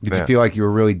McMurphy, did you feel like you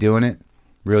were really doing it?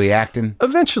 Really acting?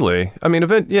 Eventually.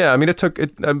 It took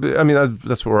it.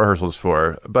 That's what rehearsal's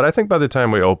for. But I think by the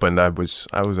time we opened, I was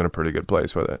in a pretty good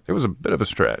place with it. It was a bit of a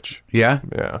stretch. Yeah?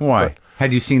 Yeah. Why? But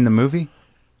had you seen the movie?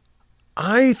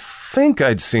 I think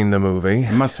I'd seen the movie.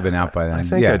 It must have been out by then. I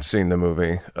think I'd seen the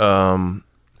movie.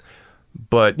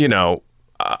 But,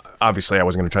 obviously I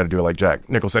wasn't going to try to do it like Jack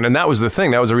Nicholson. And that was the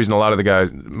thing. That was the reason most of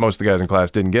the guys in class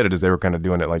didn't get it, is they were kind of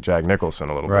doing it like Jack Nicholson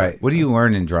a little bit. Right. What do you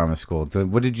learn in drama school?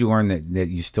 What did you learn that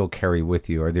you still carry with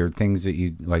you? Are there things that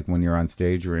you, like when you're on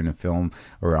stage or in a film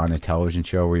or on a television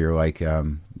show where you're like,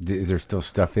 is there still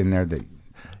stuff in there that...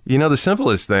 The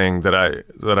simplest thing that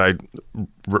I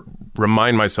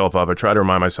remind myself of, or try to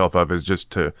remind myself of, is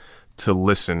just to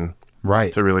listen.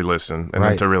 Right. To really listen, and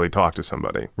then to really talk to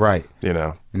somebody. Right.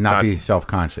 And not be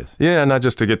self-conscious. Yeah, not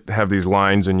just to have these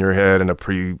lines in your head in a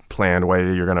pre-planned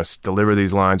way. You're going to deliver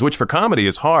these lines, which for comedy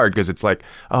is hard, because it's like,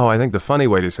 oh, I think the funny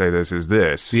way to say this is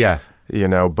this. Yeah.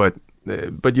 But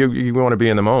you want to be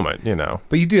in the moment,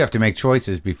 But you do have to make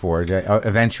choices before,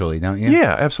 eventually, don't you?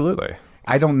 Yeah, absolutely.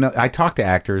 I don't know. I talk to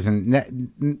actors,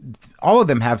 and all of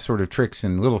them have sort of tricks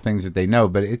and little things that they know,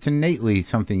 but it's innately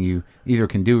something you either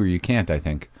can do or you can't, I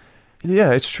think.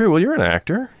 Yeah, it's true. Well, you're an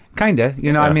actor. Kinda.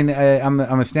 I'm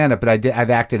a stand-up, but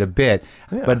I've acted a bit.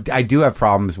 Yeah. But I do have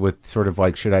problems with sort of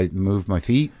like, should I move my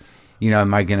feet?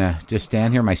 Am I going to just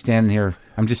stand here? Am I standing here?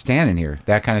 I'm just standing here.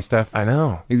 That kind of stuff. I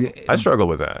know. I struggle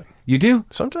with that. You do?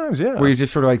 Sometimes, yeah. Where you're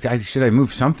just sort of like, should I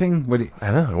move something?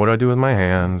 I know. What do I do with my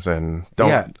hands? And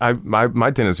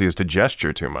my tendency is to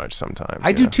gesture too much sometimes.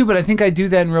 I do too, but I think I do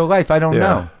that in real life. I don't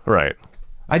know. Right.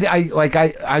 I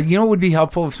it would be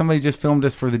helpful if somebody just filmed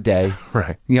us for the day.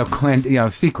 Right.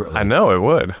 Secretly. I know it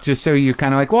would. Just so you're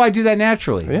kind of like, well, I do that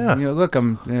naturally. Yeah. Look, I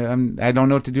don't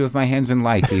know what to do with my hands in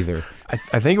life either.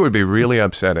 I think it would be really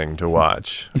upsetting to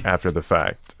watch after the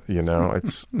fact.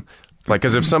 It's like,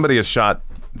 because if somebody's shot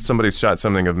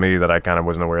something of me that I kind of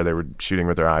wasn't aware they were shooting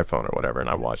with their iPhone or whatever, and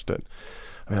I watched it,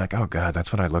 I'd be like, oh God,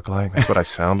 that's what I look like. That's what I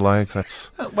sound like. That's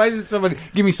why isn't somebody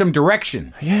give me some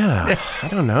direction? Yeah, I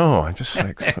don't know. I'm just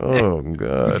like, oh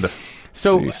God.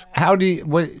 So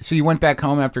Jeez. So you went back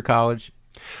home after college?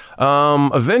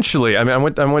 Eventually, I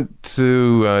went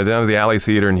to down to the Alley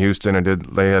Theater in Houston, and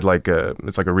they had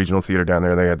it's like a regional theater down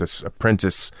there. They had this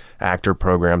apprentice actor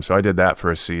program, so I did that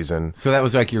for a season. So that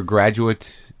was like your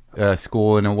graduate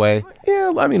school in a way? Yeah,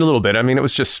 a little bit. It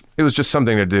was just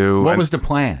something to do. What was the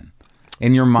plan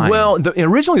in your mind? Well,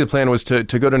 originally the plan was to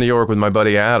go to New York with my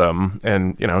buddy Adam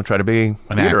and try to be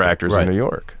theater actors in New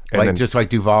York. And just like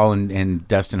Duvall and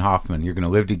Dustin Hoffman, you're going to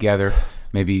live together.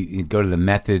 Maybe you go to the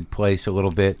Method place a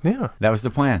little bit. Yeah. That was the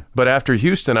plan. But after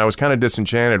Houston, I was kind of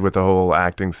disenchanted with the whole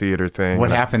acting theater thing.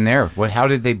 What happened there? How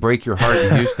did they break your heart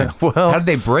in Houston? Well, how did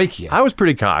they break you? I was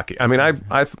pretty cocky.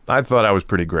 I thought I was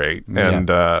pretty great. And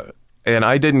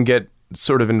I didn't get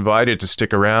sort of invited to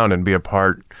stick around and be a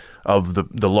part of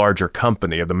the larger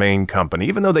company, of the main company,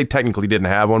 even though they technically didn't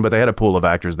have one, but they had a pool of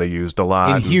actors they used a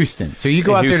lot. In Houston. So you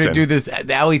go out there to do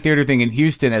the Alley Theater thing in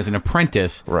Houston as an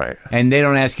apprentice. Right. And they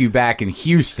don't ask you back in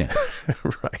Houston.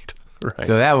 Right.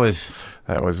 So that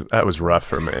was rough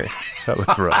for me. That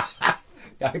was rough.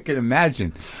 I can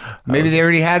imagine. Maybe they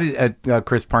already had a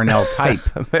Chris Parnell type.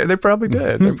 They probably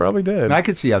did. And I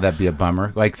could see how that'd be a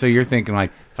bummer. So you're thinking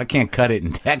if I can't cut it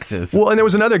in Texas. Well, and there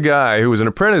was another guy who was an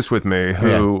apprentice with me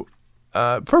who,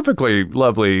 perfectly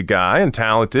lovely guy and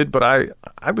talented, but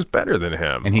I was better than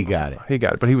him. And he got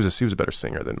it. But he was a better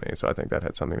singer than me, so I think that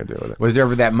had something to do with it. Was there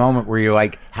ever that moment where you're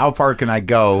like, how far can I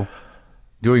go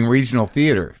doing regional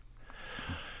theater?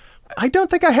 I don't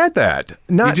think I had that.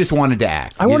 Not, You just wanted to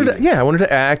act. I wanted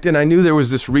to act, and I knew there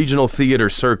was this regional theater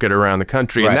circuit around the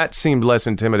country, Right. and that seemed less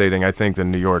intimidating, I think,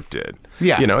 than New York did.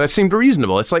 Yeah. You know, that seemed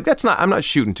reasonable. It's like, I'm not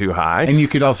shooting too high. And you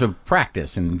could also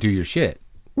practice and do your shit.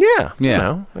 Yeah. Yeah. You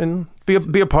know, and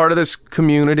be a part of this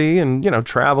community and, you know,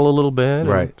 travel a a bit.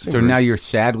 Right. So now you're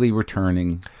sadly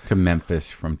returning to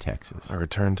Memphis from Texas. I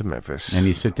returned to Memphis. And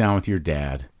you sit down with your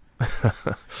dad.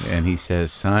 And he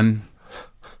says, son,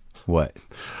 what?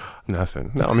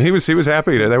 Nothing. No, I mean, he was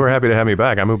happy. They were happy to have me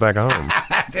back. I moved back home.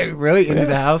 Really? Into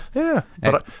the house? Yeah.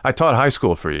 But I taught high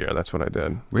school for a year. That's what I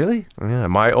did. Really? Yeah.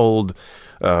 My old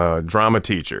drama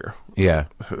teacher, Yeah.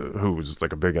 who was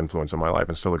like a big influence on my life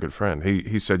and still a good friend,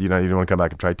 he said, you know, you don't want to come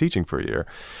back and try teaching for a year.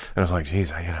 And I was like,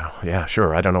 geez, you know, yeah,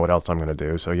 sure. I don't know what else I'm going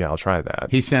to do. So yeah, I'll try that.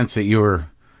 He sensed that you were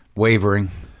wavering.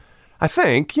 I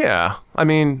think, yeah. I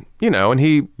mean, you know, and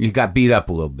You got beat up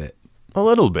a little bit. a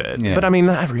little bit. Yeah. But I mean,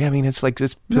 it's like,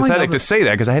 it's No, I know, pathetic to but- say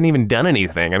that because I hadn't even done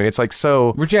anything. I mean, it's like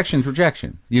so, Rejection's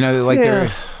rejection. You know, like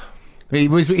Yeah. he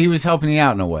was helping you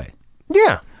out in a way.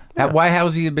 yeah. How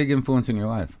was he a big influence in your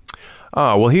life?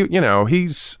 Oh, well,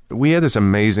 we had this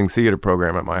amazing theater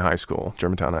program at my high school,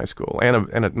 Germantown High School, and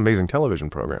an amazing television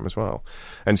program as well.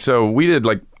 And so we did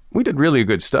really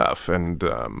good stuff. And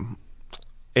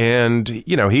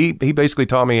you know, he basically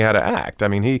taught me how to act. I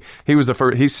mean, he was the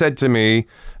first, he said to me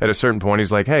at a certain point,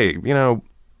 he's like, hey, you know,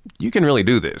 you can really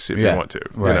do this if Yeah, you want to.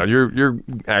 right. You know, you're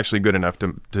actually good enough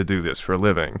to do this for a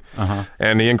living.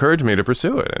 And he encouraged me to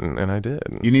pursue it, and I did.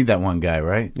 You need that one guy,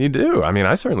 right? You do. I mean,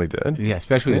 I certainly did. Yeah,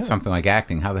 especially with something like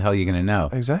acting. How the hell are you going to know?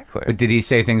 Exactly. But did he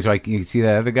say things like, you see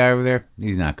that other guy over there?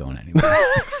 He's not going anywhere.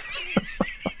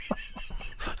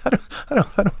 I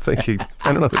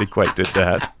don't know that he quite did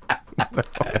that.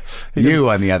 You,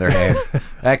 on the other hand,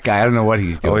 that guy, I don't know what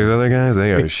he's All doing. these other guys,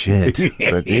 they are shit.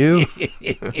 But you,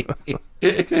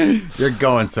 You're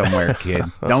going somewhere, kid.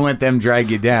 Don't let them drag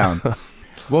you down.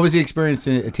 What was the experience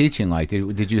in teaching like?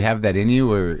 Did you have that in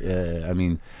you, or I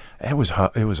mean? it was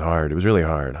hard. It was really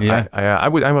hard. Yeah. I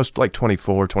was like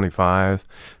 24, 25,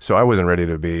 so I wasn't ready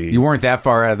to be. You weren't that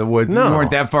far out of the woods. No. You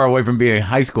weren't that far away from being a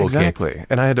high school kid. Exactly.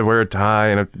 And I had to wear a tie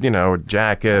and a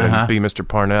jacket and be Mr.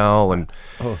 Parnell and.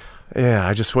 Yeah,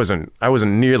 I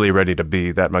wasn't nearly ready to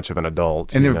be that much of an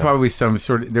adult. And there was probably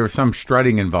there was some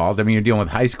strutting involved. I mean, you're dealing with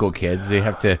high school kids. They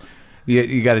have to,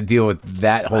 you got to deal with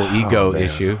that whole ego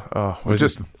issue. Oh, it was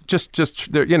just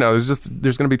there, there's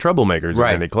going to be troublemakers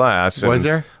Right. in any class. Was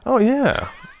there? Oh yeah.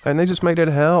 And they just made it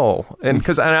hell. And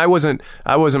because I wasn't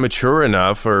mature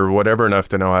enough or whatever enough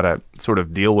to know how to sort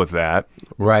of deal with that.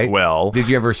 Right. Well, Did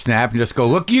you ever snap and just go,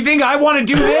 look, you think I want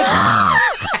to do this?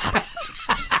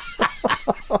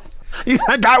 you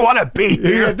think I want to be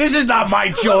here? This is not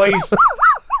my choice.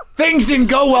 Things didn't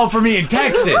go well for me in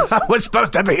Texas. I was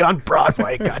supposed to be on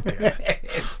Broadway. Goddamn.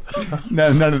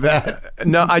 No, none of that.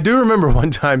 No, I do remember one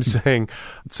time saying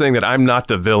that I'm not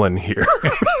the villain here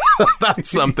about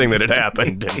something that had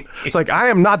happened. And it's like I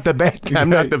am not the bad guy. I'm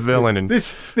not the villain. And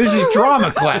This is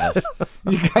drama class.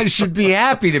 You guys should be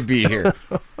happy to be here.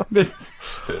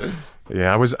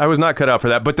 yeah, I was not cut out for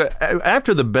that. But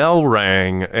after the bell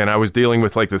rang and I was dealing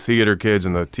with like the theater kids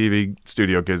and the TV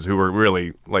studio kids who were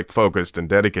really like focused and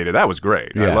dedicated, that was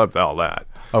great. Yeah. I loved all that.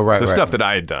 Oh, right, the right. stuff that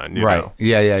I had done. You Right. know?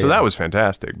 Yeah. So that was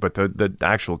fantastic. But the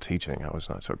actual teaching, I was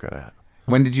not so good at.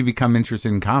 When did you become interested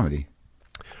in comedy?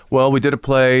 Well, we did a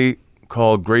play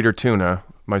called Greater Tuna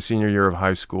my senior year of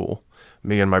high school.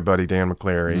 Me and my buddy Dan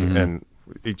McClary, and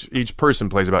each person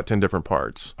plays about 10 different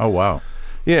parts. Oh, wow.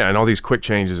 Yeah, and all these quick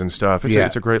changes and stuff. It's, Yeah.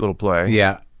 it's a great little play.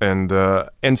 Yeah. And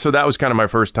so that was kind of my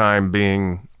first time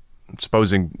being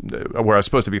where I was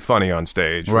supposed to be funny on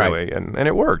stage, Right. really, and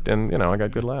it worked, and I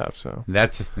got good laughs. So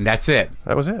That's it.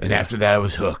 that was it. And yeah. after that, I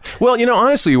was hooked. Well,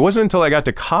 honestly, it wasn't until I got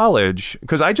to college,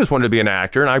 because I just wanted to be an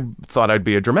actor, and I thought I'd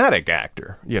be a dramatic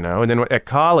actor, and then at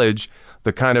college,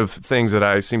 the kind of things that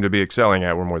I seemed to be excelling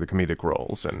at were more the comedic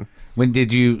roles. And But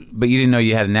you didn't know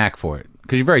you had a knack for it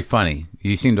because you're very funny.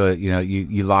 You seem to,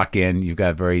 you lock in. You've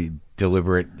got very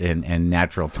deliberate and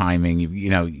natural timing.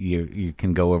 You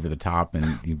can go over the top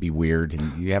and you be weird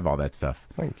and you have all that stuff.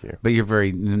 thank you. But you're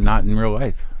very not in real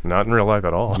life. Not in real life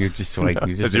at all. You're just like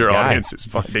you're just As a your guy. audience is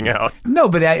finding out. No,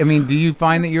 but I mean, do you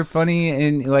find that you're funny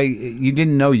and like you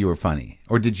didn't know you were funny,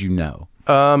 or did you know?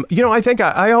 I think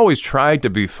I always tried to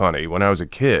be funny when I was a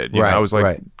kid. Right, I was like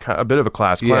right. a bit of a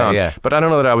class clown, yeah. but I don't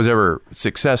know that I was ever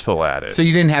successful at it. So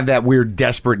you didn't have that weird,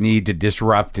 desperate need to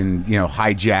disrupt and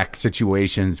hijack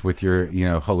situations with your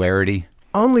hilarity.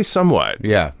 Only somewhat.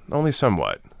 Yeah. Only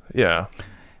somewhat. Yeah.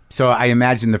 So I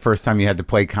imagine the first time you had to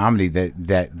play comedy, that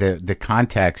the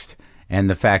context and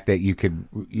the fact that you could,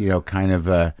 kind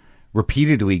of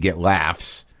repeatedly get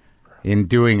laughs in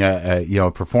doing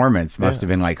a performance must have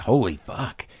been like, holy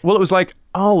fuck. Well, it was like,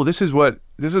 oh, this is what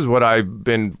I've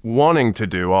been wanting to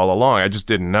do all along. I just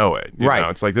didn't know it. You know?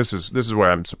 It's like this is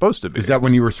where I'm supposed to be. Is that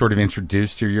when you were sort of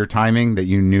introduced to your timing, that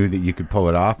you knew that you could pull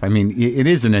it off? I mean, it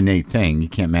is an innate thing. You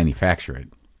can't manufacture it.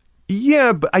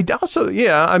 Yeah, but I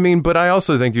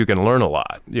also think you can learn a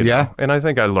lot. You know? And I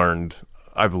think I've learned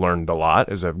a lot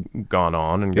as I've gone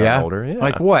on and gotten older. Yeah.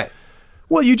 Like what?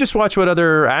 Well, you just watch what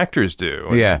other actors do.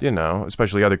 Yeah.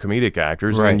 Especially other comedic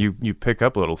actors, and you pick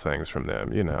up little things from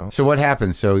them, So what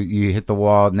happens? So you hit the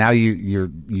wall. Now do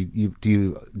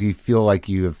you feel like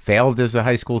you have failed as a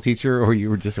high school teacher, or you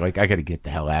were just like, I got to get the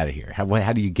hell out of here?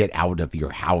 How do you get out of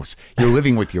your house? You're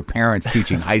living with your parents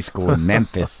teaching high school in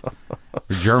Memphis or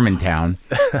Germantown.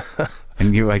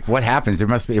 And you're like, what happens?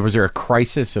 Was there a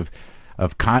crisis of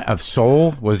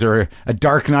soul? Was there a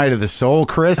dark night of the soul,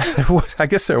 Chris? I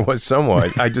guess there was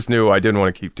somewhat. I just knew I didn't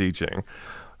want to keep teaching,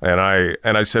 and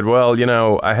I said, well,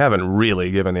 I haven't really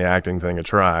given the acting thing a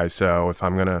try. So if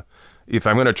I'm gonna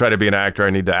try to be an actor, I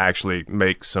need to actually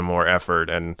make some more effort,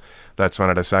 and that's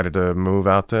when I decided to move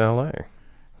out to L.A.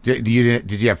 Did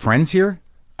you have friends here?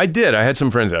 I did. I had some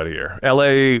friends out here.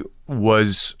 L.A.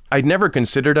 I'd never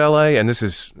considered L.A., and this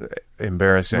is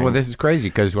embarrassing. Well, this is crazy,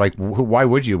 because why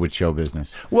would you with show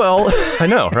business? Well, I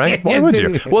know, right? Why would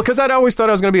you? Well, because I'd always thought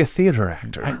I was going to be a theater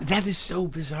actor. That is so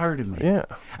bizarre to me. Yeah.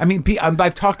 I mean,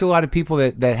 I've talked to a lot of people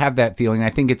that have that feeling. I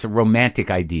think it's a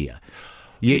romantic idea.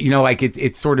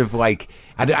 It's sort of like,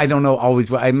 I don't know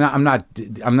always. I'm not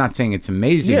saying it's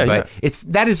amazing, but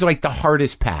that is like the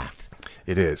hardest path.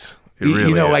 It is. It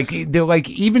really is. They're like,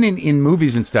 even in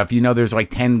movies and stuff, there's like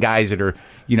 10 guys that are,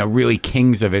 really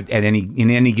kings of it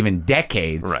in any given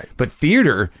decade. Right. But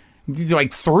theater, there's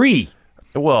like 3.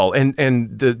 Well, and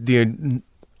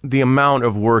the amount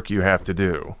of work you have to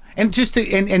do. And just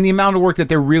and the amount of work that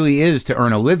there really is to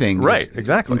earn a living. Right,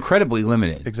 exactly. Incredibly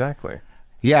limited. Exactly.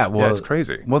 Yeah, well, it's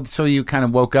crazy. Well, so you kind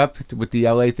of woke up with the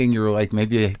LA thing. You were like,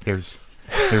 maybe there's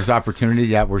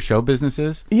opportunity out where show business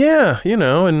is. Yeah,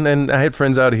 and I had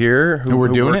friends out here who were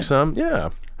doing it. Some, yeah.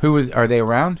 Are they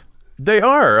around? They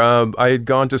are. I had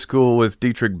gone to school with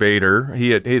Dietrich Bader.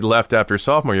 He'd left after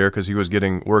sophomore year because he was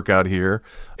getting work out here,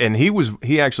 and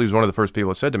he actually was one of the first people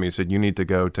that said to me, he said, you need to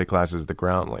go take classes at the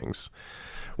Groundlings,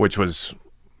 which was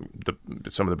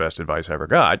some of the best advice I ever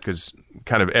got, because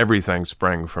kind of everything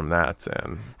sprang from that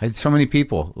then. So many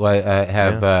people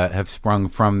have sprung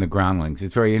from the Groundlings.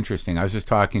 It's very interesting. I was just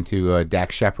talking to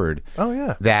Dax Shepard. Oh,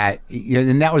 yeah.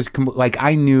 And that was like,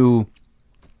 I knew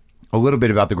a little bit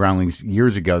about the Groundlings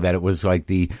years ago, that it was like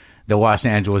the Los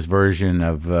Angeles version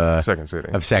of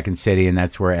Second City, and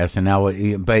that's where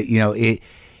SNL. But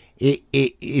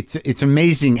it's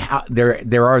amazing how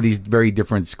there are these very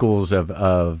different schools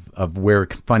of where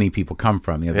funny people come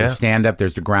from. There's stand up,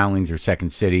 there's the Groundlings, there's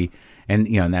Second City,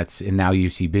 and that's now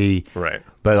UCB. Right.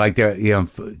 But like they're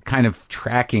kind of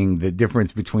tracking the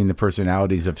difference between the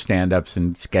personalities of stand ups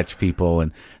and sketch people.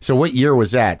 And so, what year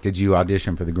was that? Did you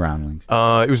audition for the Groundlings?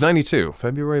 It was 92,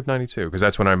 February of 92, because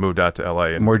that's when I moved out to LA.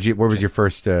 And where was your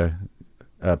first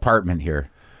apartment here?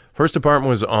 First apartment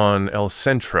was on El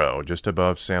Centro, just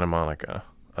above Santa Monica.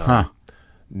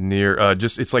 Near,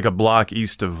 it's like a block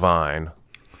east of Vine.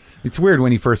 It's weird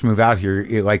when you first move out here,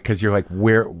 because you're like,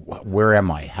 where am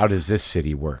I? How does this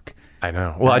city work? I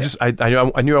know. Well,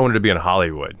 I knew I wanted to be in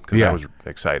Hollywood, because that was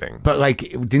exciting. But like,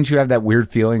 didn't you have that weird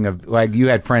feeling of like, you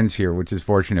had friends here, which is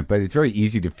fortunate, but it's very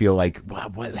easy to feel like,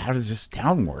 wow, how does this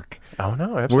town work? Oh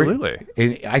no, absolutely.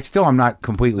 I'm not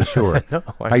completely sure. No,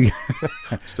 I'm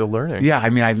still learning. Yeah,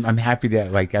 I mean, I'm happy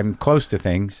to I'm close to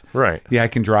things. Right. Yeah, I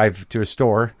can drive to a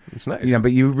store. It's nice.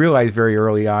 But you realize very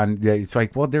early on that it's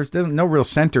like, well, there's no real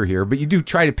center here, but you do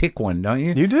try to pick one, don't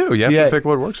you? You do. You have to pick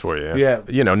what works for you. Yeah.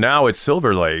 Now it's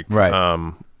Silver Lake. Right.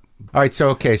 All right.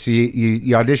 So so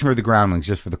you audition for the Groundlings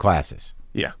just for the classes.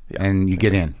 Yeah. And you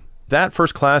get in. That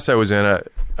first class I was in, a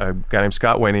guy named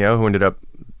Scott Wainio, who ended up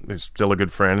is still a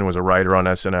good friend and was a writer on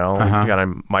SNL. A guy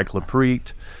named Mike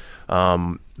LaPrete.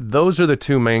 Those are the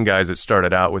two main guys that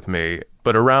started out with me.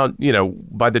 But around,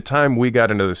 by the time we got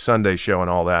into the Sunday show and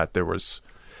all that, there was,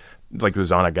 like, it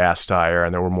was on a gas tire,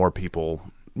 and there were more people,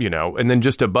 And then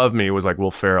just above me was like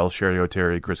Will Ferrell, Sherry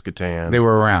O'Terry, Chris Kattan. They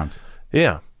were around.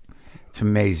 Yeah. It's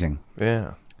amazing.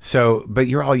 Yeah. So, but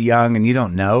you're all young, and you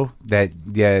don't know that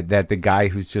the guy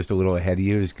who's just a little ahead of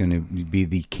you is going to be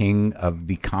the king of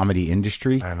the comedy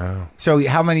industry. I know. So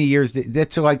how many years?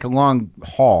 That's like a long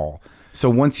haul. So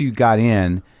once you got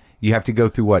in, you have to go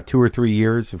through what, 2 or 3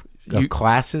 years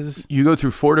classes? You go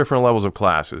through 4 different levels of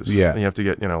classes. Yeah. And you have to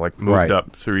get, like moved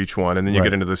up through each one. And then you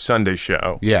get into the Sunday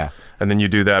show. Yeah. And then you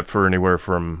do that for anywhere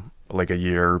from like a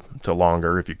year to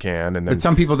longer if you can. And then But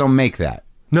some people don't make that.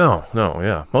 No,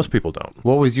 yeah. Most people don't.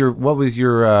 What was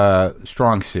your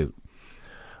strong suit?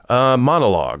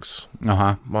 Monologues.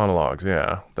 Monologues,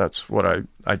 yeah. That's what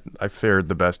I fared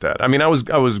the best at. I mean, I was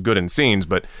good in scenes,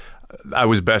 but I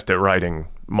was best at writing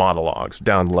monologues,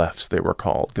 down lefts they were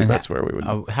called, because that's where we would.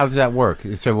 How does that work?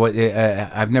 So what?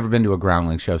 I've never been to a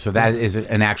Groundling show, so that is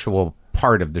an actual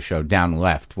part of the show, down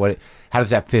left. How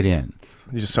does that fit in?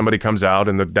 Somebody comes out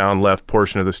in the down left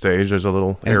portion of the stage. There's a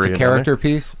little area. It's a character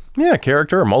piece. Yeah,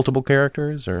 character or multiple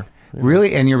characters or.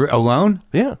 Really? And you're alone?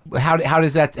 Yeah. How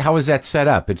is that set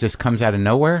up? It just comes out of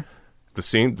nowhere? The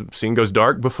scene goes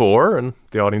dark before, and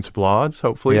the audience applauds.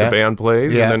 Hopefully, the band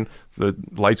plays, and then the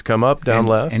lights come up down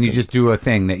left, and you just do a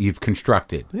thing that you've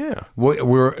constructed. Yeah.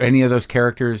 Were any of those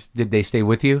characters? Did they stay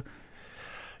with you?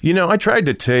 I tried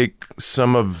to take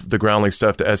some of the Groundling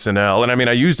stuff to SNL, and I mean,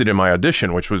 I used it in my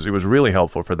audition, it was really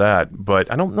helpful for that.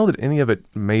 But I don't know that any of it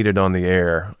made it on the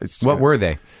air. What were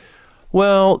they?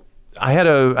 Well, I had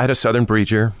a Southern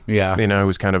preacher. Yeah. Who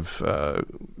was kind of.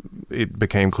 It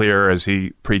became clear as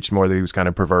he preached more that he was kind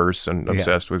of perverse and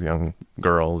obsessed with young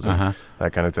girls and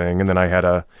that kind of thing. And then I had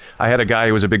a guy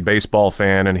who was a big baseball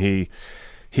fan, and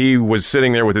he was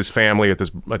sitting there with his family at this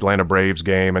Atlanta Braves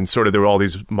game, and sort of there were all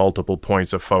these multiple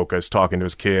points of focus, talking to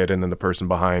his kid and then the person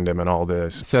behind him and all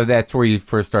this. So that's where you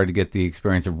first started to get the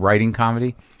experience of writing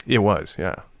comedy? It was,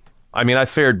 yeah. I mean, I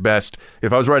fared best.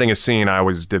 If I was writing a scene, I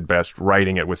always did best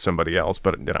writing it with somebody else.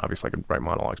 But obviously, I could write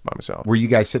monologues by myself. Were you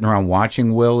guys sitting around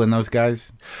watching Will and those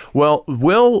guys? Well,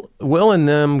 Will and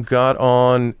them got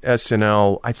on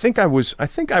SNL. I think I was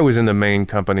in the main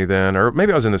company then, or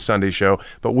maybe I was in the Sunday show.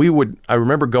 But I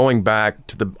remember going back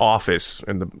to the office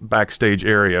in the backstage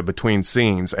area between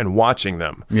scenes and watching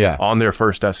them on their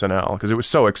first SNL, because it was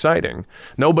so exciting.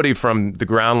 Nobody from the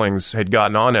Groundlings had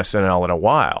gotten on SNL in a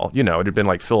while. It had been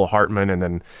like Phil Hartman, and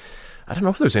then I don't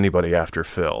know if there's anybody after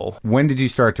Phil. When did you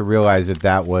start to realize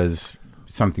that was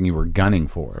something you were gunning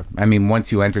for? I mean,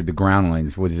 once you entered the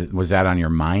Groundlings, was that on your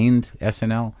mind,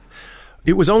 SNL?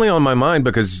 It was only on my mind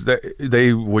because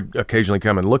they would occasionally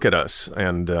come and look at us,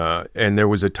 and there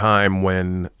was a time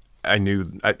when I knew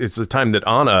it's the time that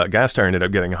Anna Gasteyer ended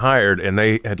up getting hired, and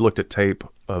they had looked at tape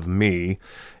of me,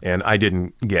 and I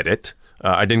didn't get it.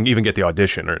 I didn't even get the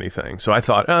audition or anything. So I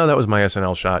thought, that was my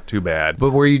SNL shot. Too bad. But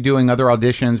were you doing other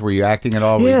auditions? Were you acting at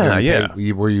all? Yeah.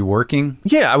 Were you working?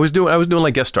 Yeah, I was doing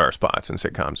like guest star spots in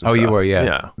sitcoms and stuff. You were, yeah.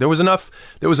 Yeah. There was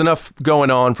enough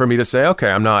going on for me to say, okay,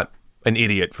 I'm not an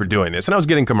idiot for doing this. And I was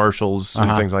getting commercials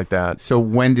and things like that. So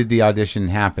when did the audition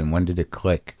happen? When did it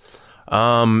click?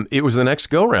 It was the next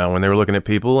go-round when they were looking at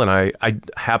people, and I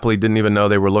happily didn't even know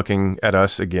they were looking at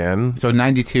us again. So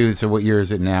 92, so what year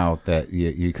is it now that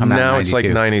you come out now? 92? It's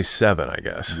like 97, I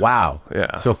guess. Wow.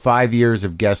 Yeah. So 5 years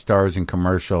of guest stars and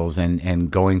commercials and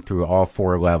going through all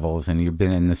 4 levels, and you've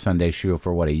been in the Sunday show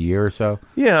for, what, a year or so?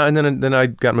 Yeah, and then I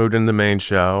got moved into the main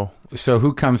show. So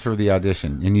who comes for the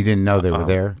audition? And you didn't know they were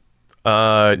there?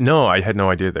 No, I had no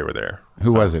idea they were there.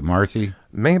 Who was it, Marcy?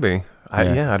 Maybe. I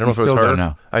don't know if it was her. Don't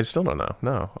know. I still don't know.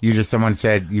 No. Someone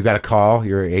said you got a call.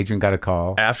 Your agent got a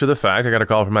call. After the fact, I got a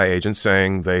call from my agent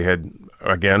saying they had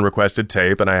again requested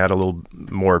tape, and I had a little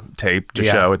more tape to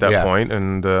show at that point,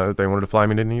 and they wanted to fly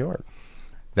me to New York.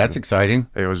 That's exciting.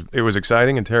 It was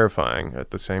exciting and terrifying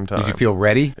at the same time. Did you feel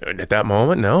ready at that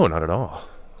moment? No, not at all.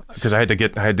 Because I had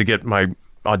to get my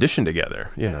audition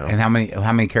together. And how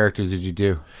many characters did you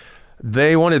do?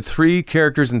 They wanted 3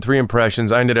 characters and 3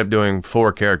 impressions. I ended up doing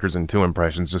 4 characters and 2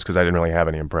 impressions just because I didn't really have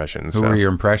any impressions. Who were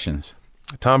your impressions?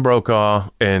 Tom Brokaw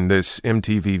and this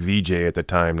MTV VJ at the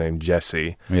time named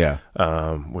Jesse. Yeah.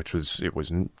 Which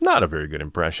was not a very good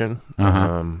impression.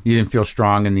 You didn't feel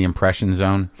strong in the impression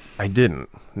zone? I didn't.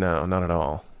 No, not at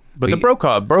all. But the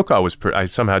Brokaw was I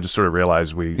somehow just sort of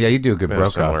realized you do a good Brokaw.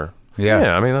 Similar.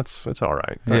 Yeah. I mean, that's all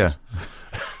right. Thanks. Yeah.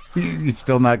 You're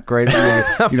still not great.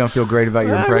 You don't feel great about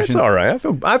your impression. It's all right.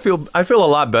 I feel a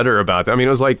lot better about that. I mean, it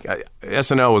was like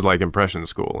SNL was like impression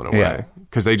school in a way,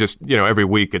 because they just every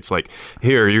week it's like,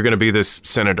 here, you're going to be this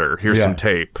senator. Here's some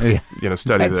tape. Yeah.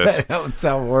 Study this. That's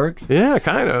how it works. Yeah,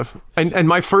 kind of. And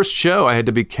my first show, I had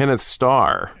to be Kenneth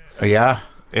Starr. Yeah.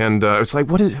 And it's like,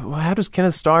 how does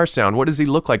Kenneth Starr sound? What does he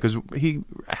look like? Because he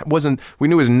wasn't. We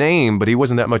knew his name, but he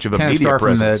wasn't that much of a Kenneth media Starr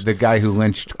presence. From the guy who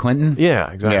lynched Clinton. Yeah,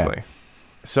 exactly. Yeah.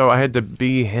 So I had to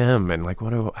be him, and like,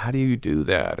 how do you do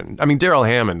that? And I mean, Daryl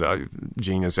Hammond,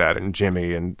 genius at it, and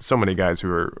Jimmy, and so many guys who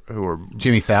are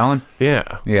Jimmy Fallon,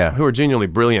 who are genuinely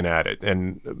brilliant at it.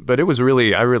 But it was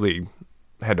really, I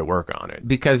had to work on it.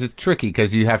 Because it's tricky,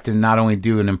 because you have to not only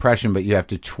do an impression, but you have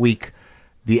to tweak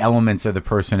the elements of the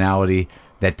personality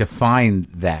that define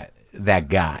that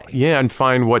guy. Yeah, and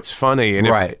find what's funny. And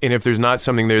Right. if there's not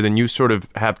something there, then you sort of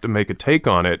have to make a take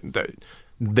on it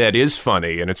that is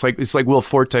funny. And it's like Will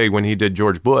Forte when he did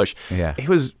George Bush. Yeah. It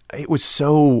was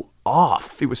so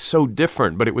off. It was so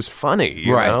different, but it was funny,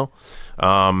 you Right.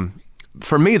 know?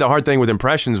 For me, the hard thing with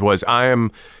impressions was I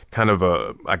am kind of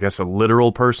a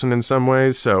literal person in some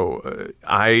ways. So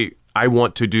I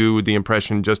want to do the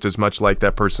impression just as much like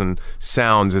that person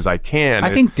sounds as I can.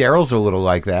 I think Daryl's a little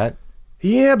like that.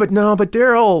 Yeah, but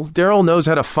Daryl knows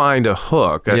how to find a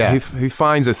hook. Yeah. He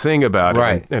finds a thing about it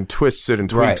Right. and twists it and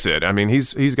tweaks Right. it. I mean,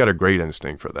 he's got a great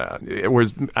instinct for that.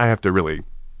 Whereas I have to really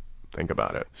think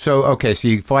about it. So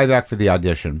you fly back for the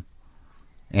audition,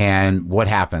 and what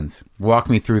happens? Walk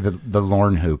me through the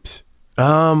Lorne hoops.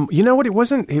 You know what? It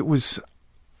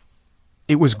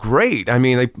was great. I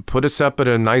mean, they put us up at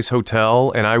a nice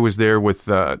hotel, and I was there with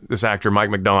this actor Mike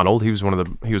McDonald. He was one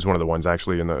of the ones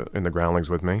actually in the Groundlings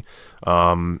with me.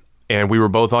 And we were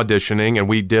both auditioning, and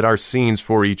we did our scenes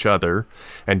for each other,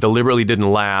 and deliberately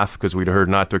didn't laugh because we'd heard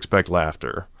not to expect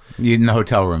laughter. In the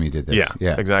hotel room, you did this.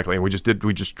 Yeah, exactly. And we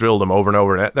just drilled them over and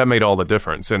over, and that made all the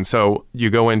difference. And so you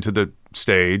go into the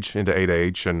stage, into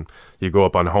 8H, and you go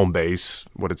up on home base,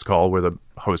 what it's called, where the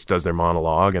host does their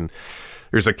monologue, and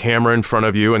there's a camera in front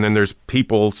of you, and then there's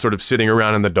people sort of sitting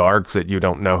around in the dark that you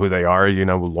don't know who they are. You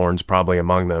know, Lorne's probably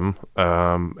among them.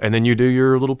 And then you do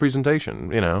your little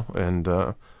presentation, you know, and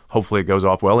hopefully it goes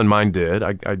off well. And mine did.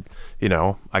 I kind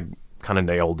of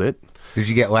nailed it. Did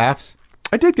you get laughs?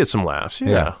 I did get some laughs, yeah.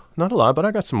 Yeah. Not a lot, but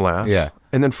I got some laughs. Yeah.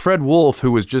 And then Fred Wolf,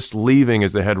 who was just leaving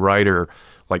as the head writer,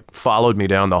 like followed me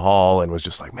down the hall and was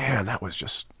just like, man, that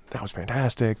was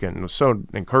fantastic, and it was so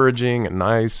encouraging and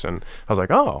nice. And I was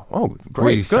like, oh, great.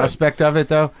 Were you good. suspect of it,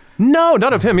 though? No,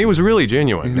 not of him. He was really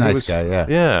genuine. He's a nice guy, yeah.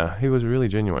 Yeah, he was really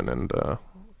genuine. And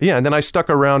and then I stuck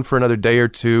around for another day or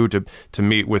two to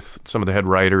meet with some of the head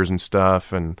writers and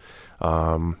stuff, and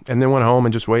then went home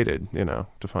and just waited, you know,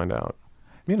 to find out.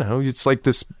 You know, it's like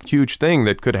this huge thing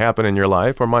that could happen in your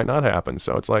life or might not happen.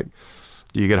 So it's like,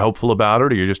 do you get hopeful about it, or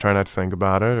do you just try not to think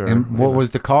about it? Or, And what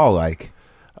was the call like?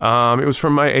 It was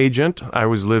from my agent. I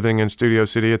was living in Studio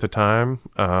City at the time.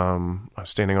 I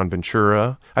was standing on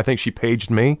Ventura. I think she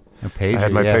paged me. A pager, I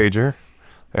had my yeah. pager,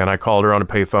 and I called her on a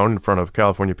payphone in front of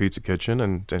California Pizza Kitchen,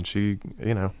 and she,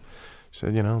 you know,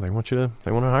 said, you know, they want to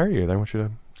hire you. They want you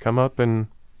to come up in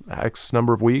X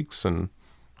number of weeks and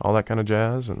all that kind of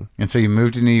jazz. And so you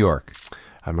moved to New York.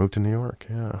 I moved to New York.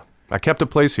 Yeah, I kept a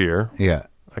place here. Yeah.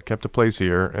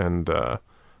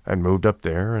 And moved up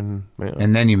there, and yeah.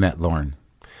 And then you met Lorne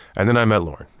And then I met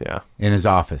Lorne. Yeah. in his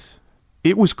office.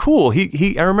 It was cool.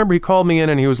 I remember he called me in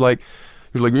and he was like,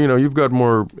 you know, you've got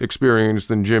more experience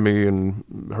than Jimmy and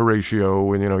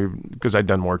Horatio, and, you know, because I'd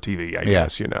done more TV, I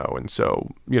guess, you know, and so,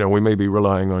 you know, we may be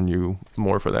relying on you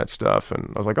more for that stuff.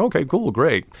 And I was like, okay, cool,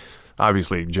 great.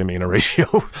 Obviously, Jimmy and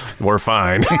Horatio were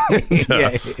fine.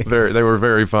 They were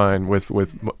very fine with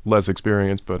less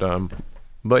experience, but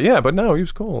no, he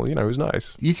was cool. You know, he was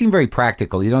nice. You seem very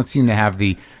practical. You don't seem to have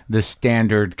the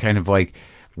standard kind of like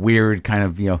weird kind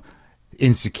of, you know,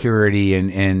 insecurity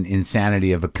and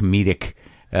insanity of a comedic,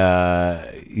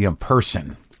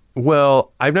 person.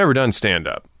 Well, I've never done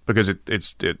stand-up because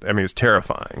it's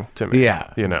terrifying to me.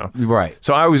 Yeah. You know? Right.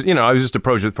 So I was just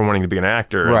approached it from wanting to be an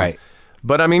actor. Right.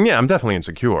 But I mean, yeah, I'm definitely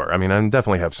insecure. I mean, I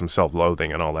definitely have some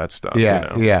self-loathing and all that stuff.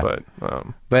 Yeah, you know? yeah.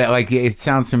 But like, it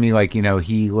sounds to me like, you know,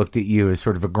 he looked at you as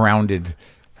sort of a grounded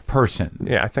person.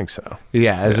 yeah, I think so.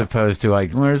 Yeah, as opposed to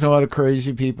like, well, there's a lot of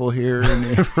crazy people here.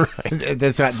 And Right.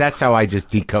 That's how I just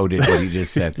decoded what he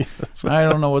just said. Yes. I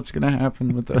don't know what's going to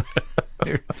happen with the.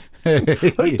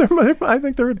 I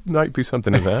think there might be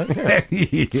something in that.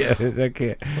 Yeah. Yeah.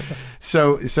 Okay.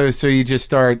 So you just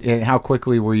start. How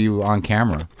quickly were you on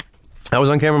camera? I was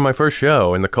on camera my first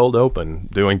show in the cold open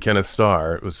doing Kenneth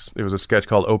Starr. It was a sketch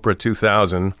called Oprah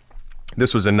 2000.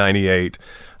 This was in 98,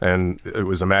 and it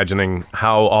was imagining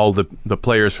how all the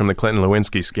players from the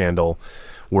Clinton-Lewinsky scandal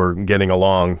were getting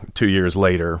along 2 years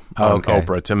later on okay.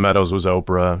 Oprah. Tim Meadows was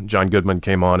Oprah. John Goodman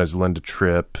came on as Linda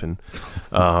Tripp, and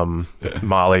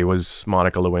Molly was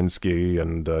Monica Lewinsky,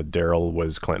 and Daryl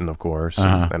was Clinton, of course,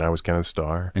 and I was Kenneth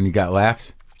Starr. And you got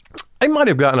laughs? I might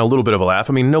have gotten a little bit of a laugh.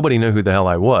 I mean, nobody knew who the hell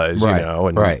I was, Right, you know.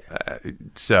 And, right.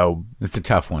 So, It's a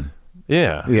tough one.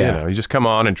 yeah, Yeah. you know, you just come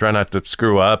on and try not to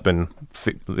screw up and,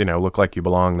 look like you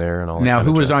belong there and all that. Now, kind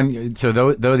who of was jazz. on? So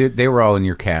though they were all in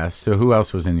your cast. So who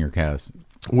else was in your cast?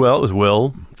 Well, it was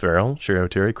Will Ferrell, Sherry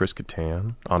O'Terry, Chris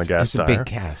Kattan, Anna It's a Gasteyer, big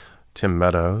cast. Tim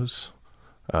Meadows,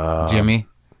 Jimmy.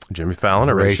 Jimmy Fallon,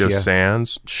 Horatio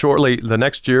Sands. Shortly, the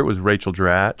next year, it was Rachel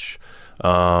Dratch.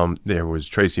 There was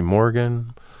Tracy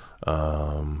Morgan.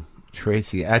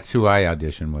 Tracy, that's who I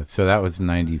auditioned with. So that was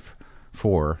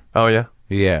 94. Oh, yeah?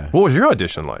 Yeah. What was your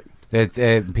audition like?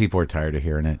 People are tired of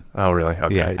hearing it. Oh, really?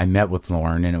 Okay. Yeah, I met with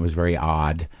Lauren, and it was very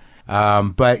odd.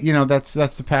 But, that's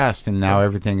the past, and now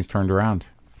everything is turned around.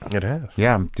 It has.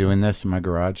 Yeah, I'm doing this in my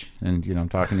garage, and, I'm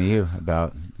talking to you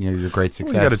about, your great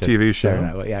success. You got a TV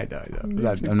show. Yeah, I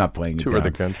know. I'm not playing it Tour down.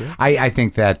 the country. I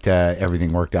think that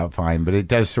everything worked out fine, but it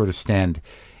does sort of stand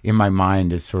in my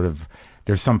mind as sort of,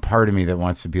 there's some part of me that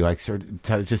wants to be like, sort of,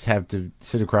 to just have to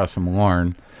sit across from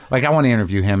Lauren. Like, I want to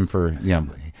interview him for,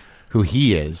 who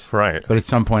he is. Right. But at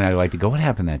some point, I'd like to go, what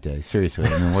happened that day? Seriously.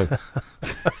 I mean, what?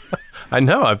 I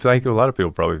know. I think a lot of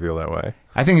people probably feel that way.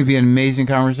 I think it'd be an amazing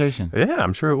conversation. Yeah,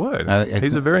 I'm sure it would.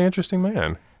 He's a very interesting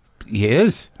man. He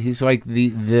is. He's like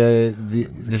the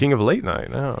king of late night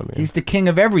now. He's the king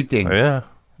of everything. Yeah.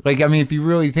 Like, I mean, if you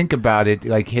really think about it,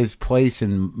 like his place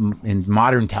in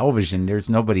modern television, there's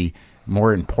nobody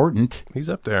more important. He's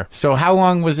up there. So how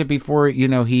long was it before, he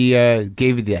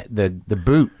gave you the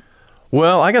boot?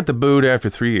 Well, I got the boot after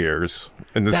 3 years.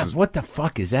 And what the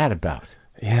fuck is that about?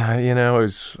 Yeah, it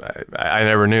was. I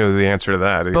never knew the answer to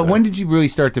that either. But when did you really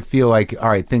start to feel like, all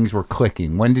right, things were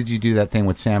clicking? When did you do that thing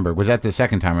with Sandberg? Was that the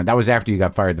second time? That was after you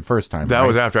got fired the first time. That right?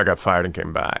 was after I got fired and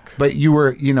came back. But you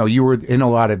were in a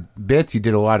lot of bits. You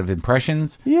did a lot of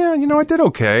impressions. Yeah, I did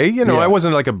okay. I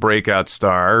wasn't like a breakout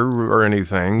star or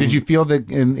anything. Did you feel the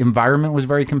environment was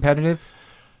very competitive?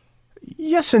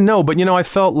 Yes and no, but I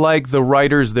felt like the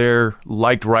writers there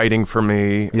liked writing for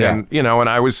me, and and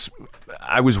I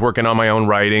was working on my own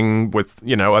writing with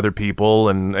other people,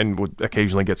 and would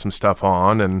occasionally get some stuff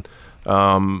on, and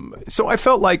so I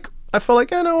felt like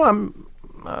I'm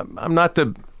not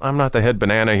the head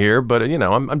banana here, but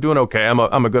I'm doing okay.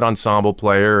 I'm a good ensemble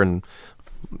player, and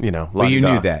Well, you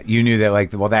knew that. You knew that,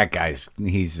 like, well, that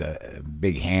he's a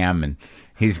big ham, and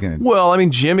he's going to... Well, I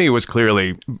mean, Jimmy was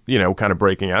clearly, kind of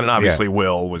breaking out. And obviously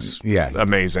Will was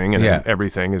amazing and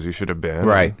everything as he should have been.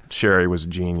 Right. And Sherry was a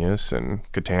genius, and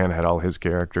Catan had all his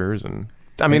characters. And,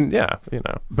 I mean,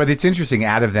 But it's interesting,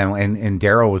 out of them, and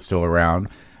Daryl was still around,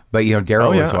 but,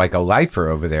 Daryl was like a lifer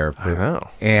over there. I know.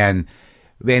 And,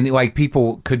 like,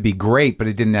 people could be great, but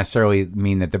it didn't necessarily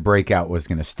mean that the breakout was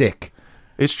going to stick.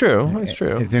 It's true. It's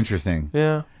true. It's interesting.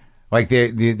 Yeah. Like,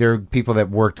 there are people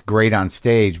that worked great on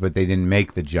stage, but they didn't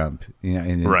make the jump,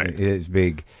 right. as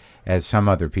big as some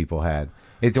other people had.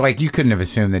 It's like you couldn't have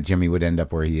assumed that Jimmy would end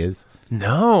up where he is.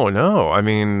 No. I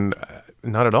mean,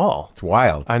 not at all. It's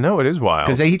wild. I know, it is wild.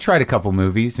 Because he tried a couple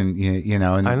movies, and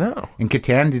and I know. And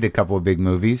Catan did a couple of big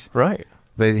movies, right?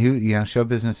 But show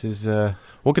business is.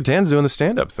 Well, Catan's doing the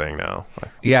stand-up thing now.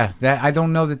 Yeah, that I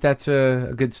don't know that that's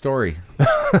a good story.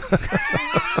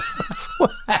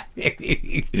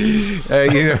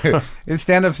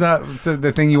 Stand-up's not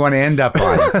the thing you want to end up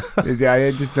on. I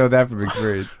just know that from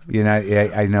experience.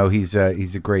 I know he's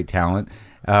a great talent,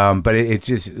 but it's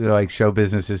just like show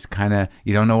business is kind of,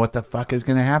 you don't know what the fuck is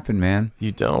going to happen, man.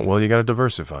 You don't. Well, you got to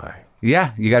diversify.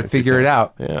 Yeah, you got to figure it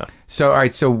out. Yeah. So, all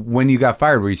right. So, when you got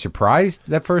fired, were you surprised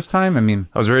that first time? I mean,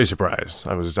 I was very surprised.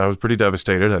 I was pretty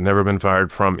devastated. I'd never been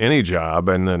fired from any job,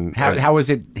 and then how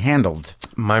was it handled?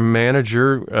 My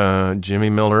manager, Jimmy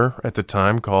Miller, at the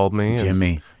time, called me.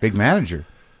 Jimmy, big manager.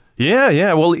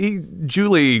 Yeah. Well,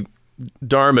 Julie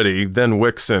Darmody, then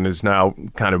Wixon, is now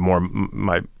kind of more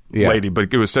my lady,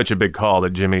 but it was such a big call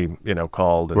that Jimmy,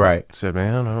 called and said,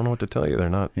 "Man, I don't know what to tell you. They're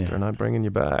not bringing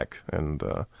you back."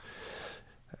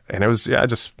 And it was, I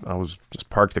was just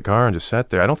parked the car and just sat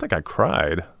there. I don't think I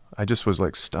cried. I just was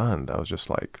like stunned. I was just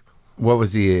like, what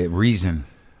was the reason?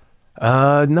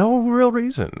 No real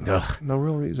reason. Ugh, no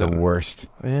real reason. The worst.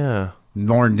 Yeah.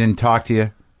 Lauren didn't talk to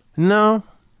you? No.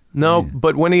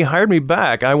 But when he hired me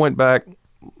back, I went back in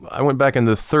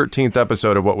the 13th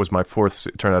episode of what was my fourth,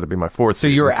 turned out to be my fourth season.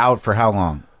 So you were out for how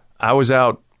long? I was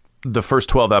out the first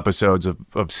 12 episodes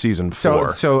of season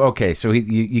 4. So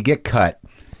you get cut.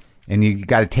 And you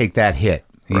got to take that hit.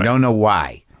 And you don't know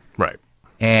why. Right.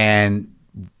 And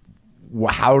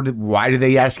why do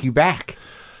they ask you back?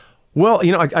 Well,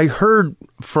 I heard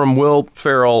from Will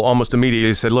Ferrell almost immediately.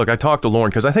 He said, look, I talked to Lauren,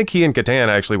 because I think he and Catan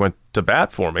actually went to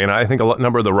bat for me. And I think a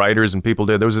number of the writers and people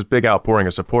did. There was this big outpouring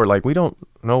of support. Like, we don't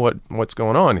know what's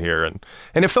going on here. And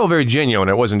it felt very genuine.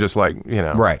 It wasn't just like,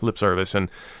 lip service. And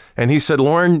he said,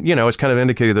 Lauren, it's kind of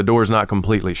indicated the door's not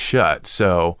completely shut.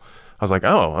 So I was like,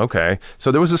 oh, okay.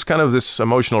 So there was this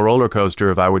emotional roller coaster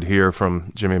if I would hear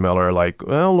from Jimmy Miller, like,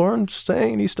 well, Lauren's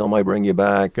saying he still might bring you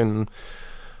back. And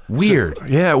Weird.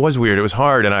 Yeah, it was weird. It was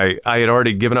hard, and I had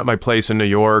already given up my place in New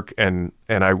York, and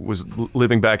I was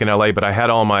living back in L.A., but I had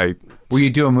all my... Were you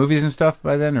doing movies and stuff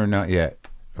by then, or not yet?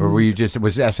 Or were you just...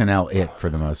 Was SNL it for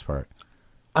the most part?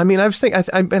 I mean, I was thinking...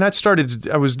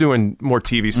 I was doing more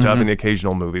TV stuff and the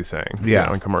occasional movie thing.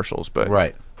 Yeah. And commercials, but...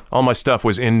 Right. All my stuff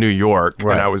was in New York,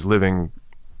 Right. and I was living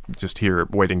just here,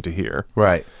 waiting to hear.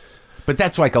 Right. But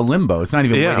that's like a limbo. It's not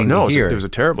even waiting to hear. It was a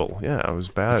terrible... Yeah, it was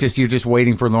bad. It's just you're just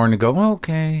waiting for Lauren to go, oh,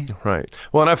 okay. Right.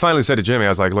 Well, and I finally said to Jimmy, I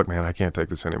was like, look, man, I can't take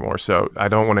this anymore. So I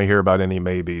don't want to hear about any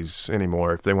maybes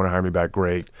anymore. If they want to hire me back,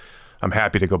 great. I'm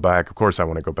happy to go back. Of course I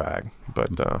want to go back.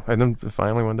 But and then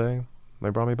finally one day, they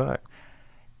brought me back.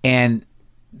 And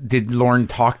did Lauren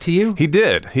talk to you? He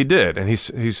did. And he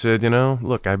said,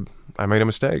 look, I made a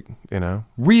mistake,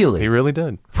 Really? He really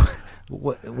did.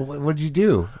 What did you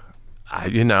do?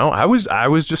 I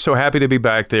was just so happy to be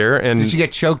back there. And Did you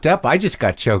get choked up? I just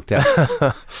got choked up.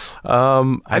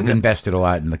 I've invested a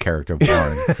lot in the character of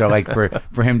Lauren. So like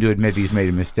for him to admit he's made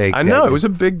a mistake. I know, it was a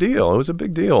big deal. It was a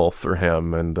big deal for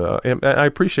him. And I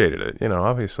appreciated it.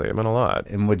 Obviously it meant a lot.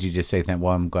 And would you just say that?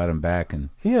 Well, I'm glad I'm back. And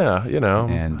yeah,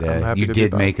 And I'm happy you to did be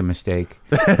back. make a mistake.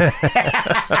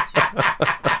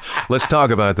 Let's talk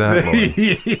about that, Lauren.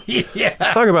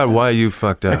 Let's talk about why you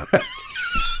fucked up.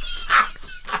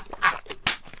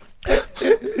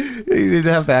 You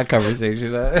didn't have that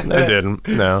conversation. I didn't.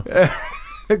 No.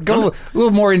 Go a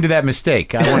little more into that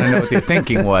mistake. I want to know what their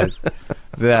thinking was.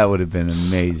 That would have been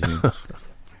amazing.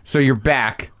 So you're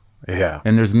back, Yeah.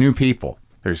 and there's new people.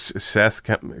 There's Seth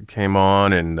came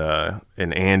on, and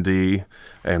Andy,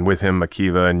 and with him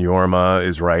Makiva and Yorma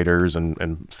is writers and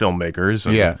filmmakers.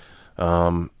 And,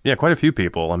 Yeah. quite a few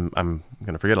people. I'm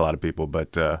going to forget a lot of people,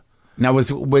 but Now,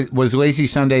 was Lazy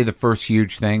Sunday the first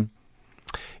huge thing?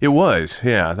 it was.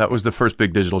 Yeah, that was the first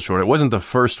big digital short. It wasn't the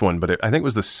first one, but I think it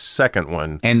was the second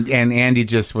one. And Andy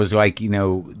just was like,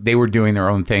 they were doing their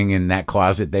own thing in that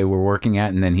closet they were working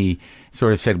at, and then he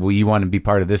sort of said, well, you want to be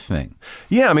part of this thing.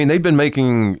 Yeah, I mean, they'd been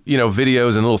making,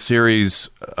 videos and little series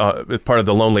as part of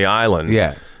the Lonely Island.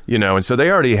 Yeah. And so they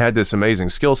already had this amazing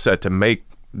skill set to make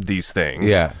these things.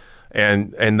 Yeah.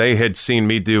 And they had seen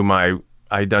me do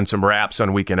I'd done some raps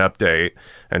on Weekend Update,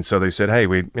 and so they said, hey,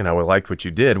 we liked what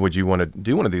you did. Would you want to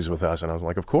do one of these with us? And I was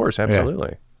like, of course,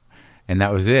 absolutely. And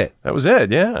that was it. That was it,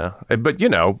 yeah. But,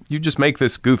 you just make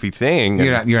this goofy thing.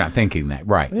 You're not thinking that.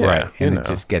 Right, Yeah, right. And it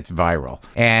just gets viral.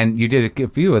 And you did a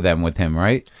few of them with him,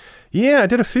 right? Yeah, I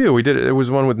did a few. It was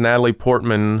one with Natalie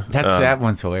Portman. That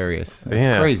one's hilarious.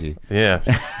 That's crazy. Yeah.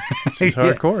 She's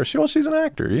hardcore. She's an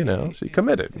actor, She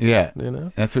committed. Yeah.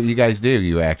 That's what you guys do,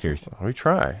 you actors. We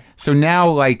try. So now,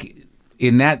 like,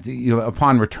 in that,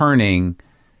 upon returning,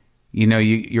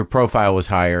 your profile was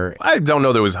higher. I don't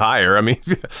know that it was higher. I mean,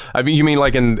 you mean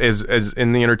like as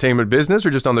in the entertainment business, or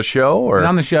just on the show, or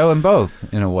On the show, and both,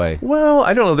 in a way. Well,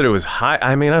 I don't know that it was high.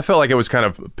 I mean, I felt like it was kind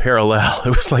of parallel. It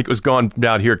was like it was gone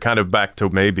down here, kind of back to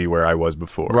maybe where I was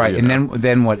before. Right, and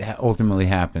then what ultimately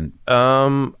happened?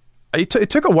 It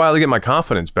took a while to get my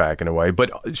confidence back in a way, but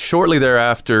shortly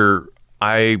thereafter,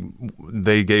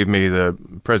 they gave me the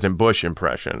President Bush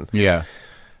impression. Yeah.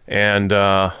 And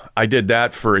I did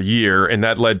that for a year, and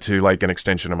that led to like an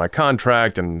extension of my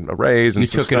contract and a raise. And You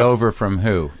took it over from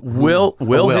who? Will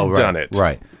had done it,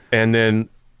 right? And then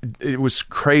it was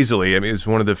crazily. I mean, it's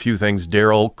one of the few things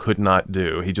Daryl could not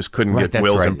do. He just couldn't Right, get that's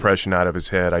Will's right. impression out of his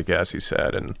head, I guess he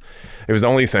said, and it was the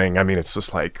only thing. I mean, it's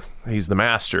just like he's the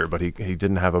master, but he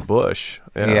didn't have a Bush.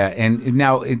 Yeah, and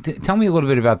now tell me a little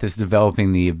bit about this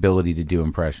developing the ability to do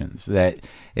impressions. That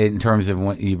in terms of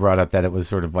what you brought up, that it was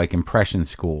sort of like impression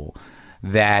school.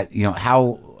 That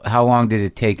how long did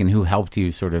it take, and who helped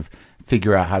you sort of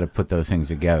figure out how to put those things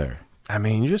together? I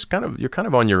mean, you're kind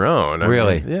of on your own. I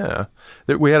Really? mean, yeah.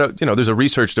 We had there's a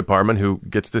research department who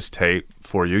gets this tape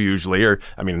for you usually, or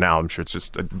I mean, now I'm sure it's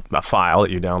just a file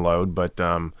that you download, but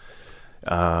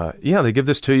they give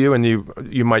this to you, and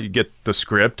you might get the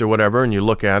script or whatever, and you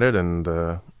look at it, and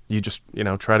you just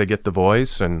try to get the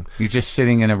voice, and You're just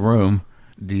sitting in a room,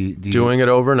 doing it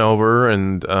over and over,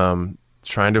 and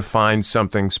trying to find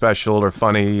something special or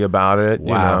funny about it.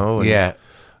 Wow. and, Yeah.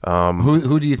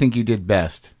 Who do you think you did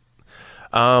best?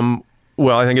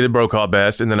 Well, I think I did Brokaw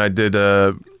best, and then I did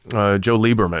Joe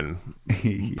Lieberman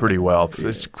pretty well.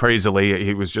 It's crazily,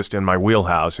 he was just in my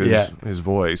wheelhouse. His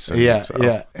voice. And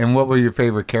so. And what were your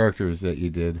favorite characters that you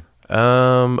did?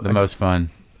 The Most fun.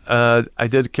 I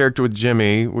did a character with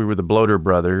Jimmy. We were the Bloater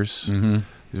brothers.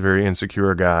 These very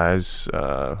insecure guys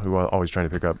who are always trying to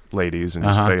pick up ladies and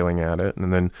just failing at it.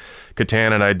 And then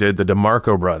Catan and I did the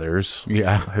DeMarco brothers,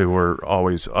 who were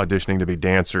always auditioning to be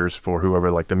dancers for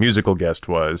whoever like the musical guest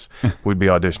was. We'd be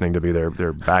auditioning to be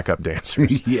their backup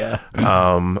dancers.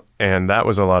 And that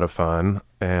was a lot of fun.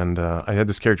 And I had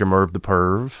this character Merv the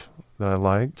Perv that I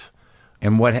liked.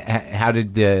 And how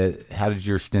did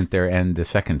your stint there end the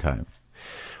second time?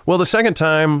 Well, the second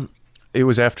time, it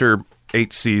was after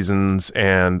 8 seasons,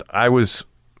 and I was,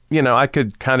 I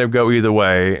could kind of go either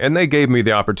way. And they gave me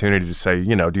the opportunity to say,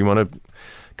 do you want to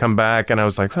come back? And I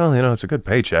was like, well, it's a good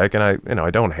paycheck, and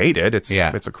I don't hate it. It's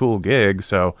a cool gig.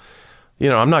 So,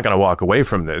 I'm not going to walk away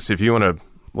from this. If you want to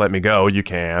let me go, you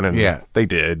can. And they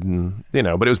did. And,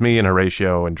 but it was me and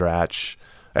Horatio and Dratch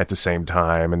at the same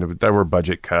time, and there were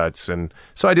budget cuts, and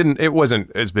so it wasn't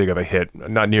as big of a hit,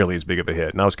 not nearly as big of a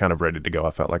hit, and I was kind of ready to go.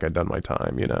 I felt like I'd done my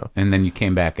time, And then you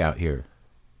came back out here.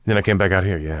 Then I came back out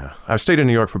here, yeah. I stayed in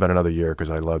New York for about another year because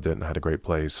I loved it and I had a great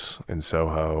place in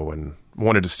Soho and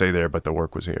wanted to stay there, but the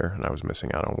work was here, and I was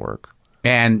missing out on work.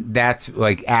 And that's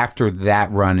like after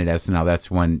that run at SNL, that's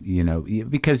when,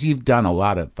 because you've done a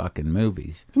lot of fucking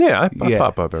movies. Yeah, I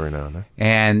pop up every now and then.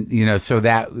 And, so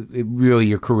that really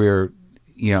your career,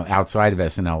 outside of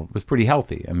SNL was pretty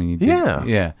healthy. I mean, you did,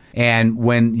 yeah. And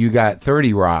when you got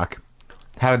 30 Rock,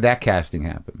 how did that casting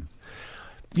happen?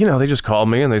 They just called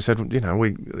me and they said,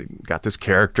 we got this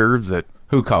character that...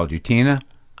 Who called you? Tina?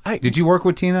 Did you work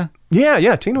with Tina?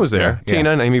 Yeah, Tina was there. Yeah.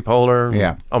 Tina and Amy Poehler.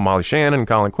 Yeah. Oh, Molly Shannon,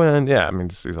 Colin Quinn. Yeah, I mean,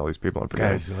 just all these people I'm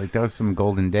forgetting. Guys, like, that was some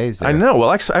golden days there. I know. Well,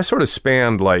 I sort of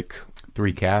spanned like...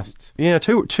 3 casts? Yeah,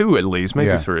 two at least,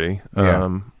 maybe 3.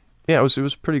 Yeah, it was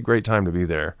a pretty great time to be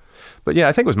there. But yeah,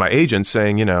 I think it was my agent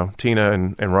saying, Tina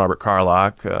and Robert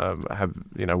Carlock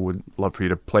would love for you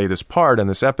to play this part in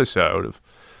this episode of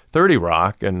 30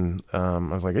 Rock. And I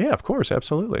was like, yeah, of course,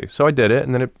 absolutely. So I did it,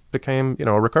 and then it became,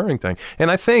 a recurring thing.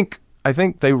 And I think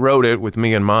they wrote it with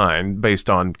me in mind based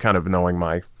on kind of knowing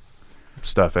my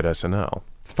stuff at SNL.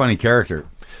 It's a funny character.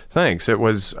 Thanks.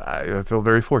 I feel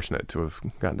very fortunate to have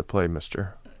gotten to play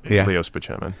Mr. Leo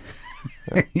Spaceman.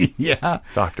 Yeah.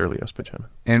 Dr. Leo Spaceman.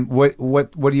 And what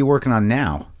are you working on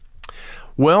now?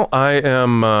 Well, I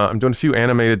am I'm doing a few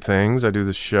animated things. I do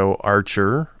this show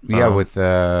Archer. Yeah, with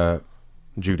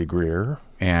Judy Greer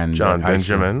and John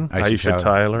Benjamin, Aisha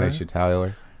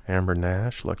Tyler, Amber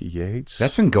Nash, Lucky Yates.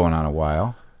 That's been going on a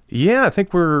while. Yeah, I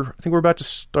think we're about to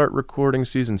start recording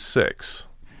season 6.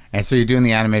 And so you're doing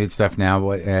the animated stuff now.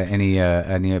 What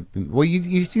well,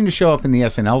 you seem to show up in the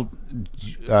SNL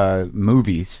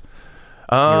movies.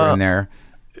 You were in there.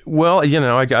 Well,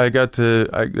 I got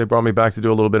to. They brought me back to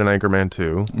do a little bit in Anchorman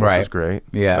 2, which was great.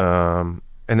 Yeah.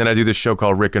 And then I do this show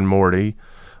called Rick and Morty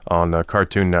on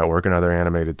Cartoon Network, another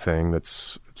animated thing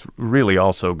it's really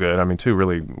also good. I mean, 2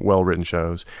 really well-written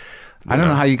shows. I don't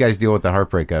know how you guys deal with the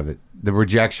heartbreak of it. The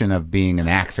rejection of being an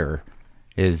actor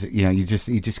is, you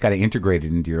just got to integrate it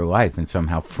into your life and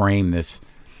somehow frame this.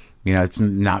 It's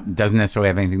doesn't necessarily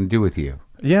have anything to do with you.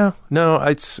 Yeah, no,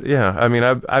 I mean,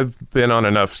 I've been on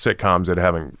enough sitcoms that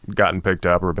haven't gotten picked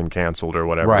up or been canceled or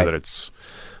whatever that it's,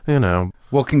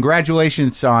 Well,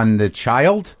 congratulations on the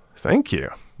child. Thank you.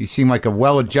 You seem like a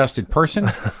well-adjusted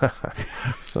person.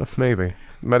 So maybe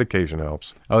medication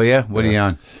helps. Oh yeah, what are you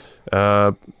on?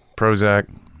 Prozac,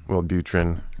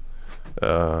 Wellbutrin,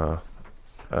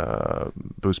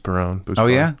 Buspirone. Oh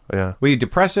yeah, yeah. Were you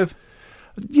depressive?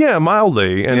 Yeah,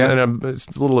 mildly, and it's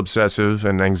a little obsessive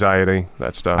and anxiety,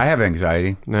 that stuff. I have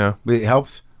anxiety. Yeah, it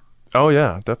helps. Oh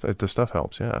yeah, the stuff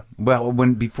helps. Yeah. Well,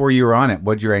 before you were on it,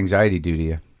 what did your anxiety do to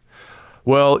you?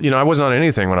 Well, I wasn't on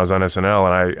anything when I was on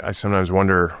SNL, and I sometimes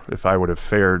wonder if I would have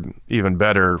fared even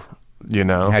better.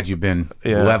 Had you been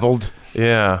leveled?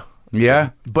 Yeah.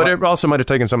 Yeah, but it also might have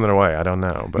taken something away. I don't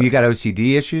know. But you got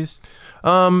OCD issues?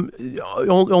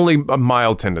 Only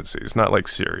mild tendencies, not like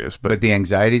serious. But the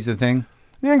anxiety's a thing?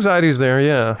 The anxiety's there,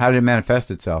 yeah. How did it manifest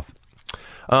itself?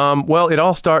 Well,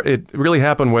 it really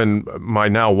happened when my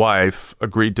now wife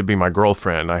agreed to be my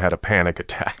girlfriend. I had a panic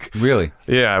attack. Really?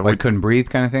 Yeah. Like couldn't breathe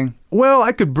kind of thing? Well,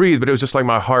 I could breathe, but it was just like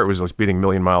my heart was like beating a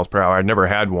million miles per hour. I'd never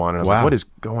had one. And I was like, what is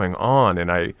going on?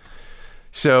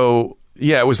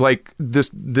 Yeah, it was like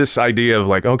this idea of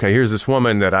like, okay, here's this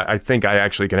woman that I think I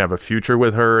actually can have a future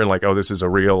with her, and like, oh, this is a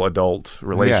real adult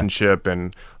relationship,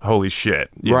 and holy shit,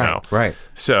 you know. Right.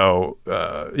 So,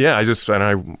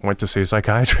 I went to see a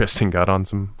psychiatrist and got on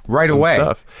some away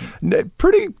stuff.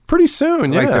 Pretty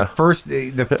soon, like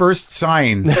the first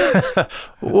sign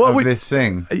of this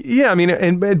thing. Yeah, I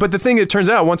mean, but the thing, it turns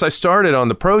out, once I started on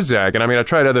the Prozac, and I mean, I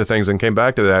tried other things and came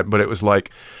back to that, but it was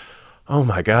like, oh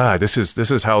my God, this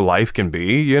is how life can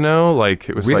be, Like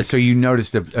it was really? Like, so you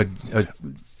noticed a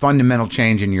fundamental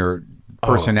change in your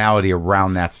personality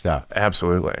around that stuff.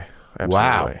 Absolutely.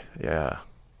 Wow. Yeah.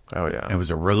 Oh, yeah. It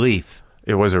was a relief.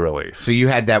 It was a relief. So you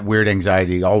had that weird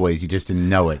anxiety always. You just didn't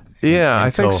know it. Yeah, I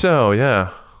think so.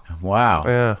 Yeah. Wow.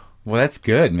 Yeah. Well, that's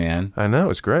good, man. I know.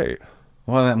 It's great.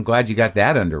 Well, I'm glad you got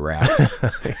that under wraps.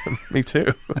 Me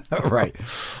too. All right.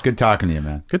 Good talking to you,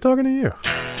 man. Good talking to you.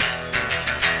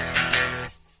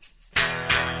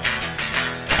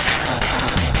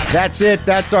 That's it.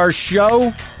 That's our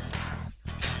show.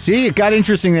 See, it got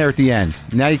interesting there at the end.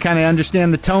 Now you kind of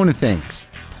understand the tone of things.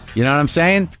 You know what I'm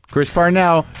saying? Chris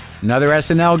Parnell, another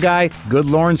SNL guy, good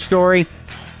Lorne story.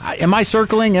 Am I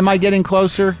circling? Am I getting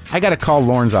closer? I got to call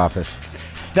Lorne's office.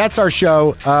 That's our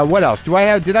show. What else?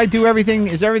 Did I do everything?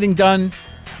 Is everything done?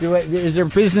 Is there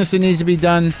business that needs to be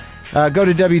done? Go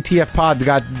to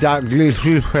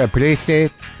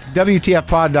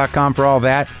WTFpod.com for all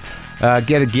that.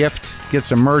 Get a gift. Get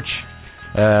some merch.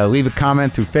 Leave a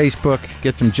comment through Facebook.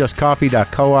 Get some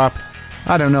justcoffee.coop.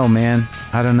 I don't know, man.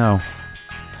 I don't know.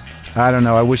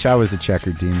 I wish I was the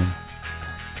checkered demon.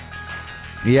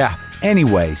 Yeah.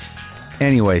 Anyways,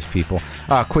 people.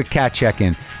 Quick cat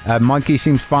check-in. Monkey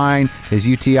seems fine. His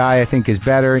UTI, I think, is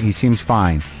better. He seems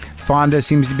fine. Fonda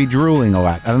seems to be drooling a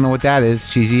lot. I don't know what that is.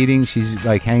 She's eating. She's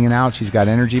like hanging out. She's got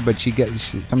energy, but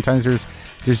sometimes there's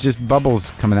just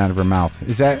bubbles coming out of her mouth.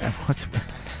 Is that what's?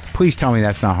 Please tell me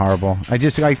that's not horrible. I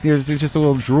just like there's just a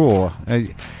little drool.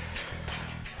 I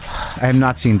have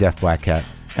not seen Deaf Black Cat.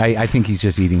 I think he's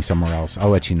just eating somewhere else. I'll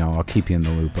let you know. I'll keep you in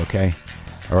the loop, okay?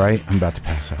 All right? I'm about to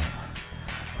pass out.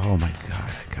 Oh, my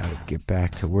God. I got to get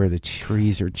back to where the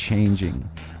trees are changing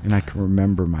and I can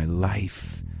remember my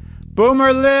life.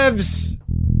 Boomer lives!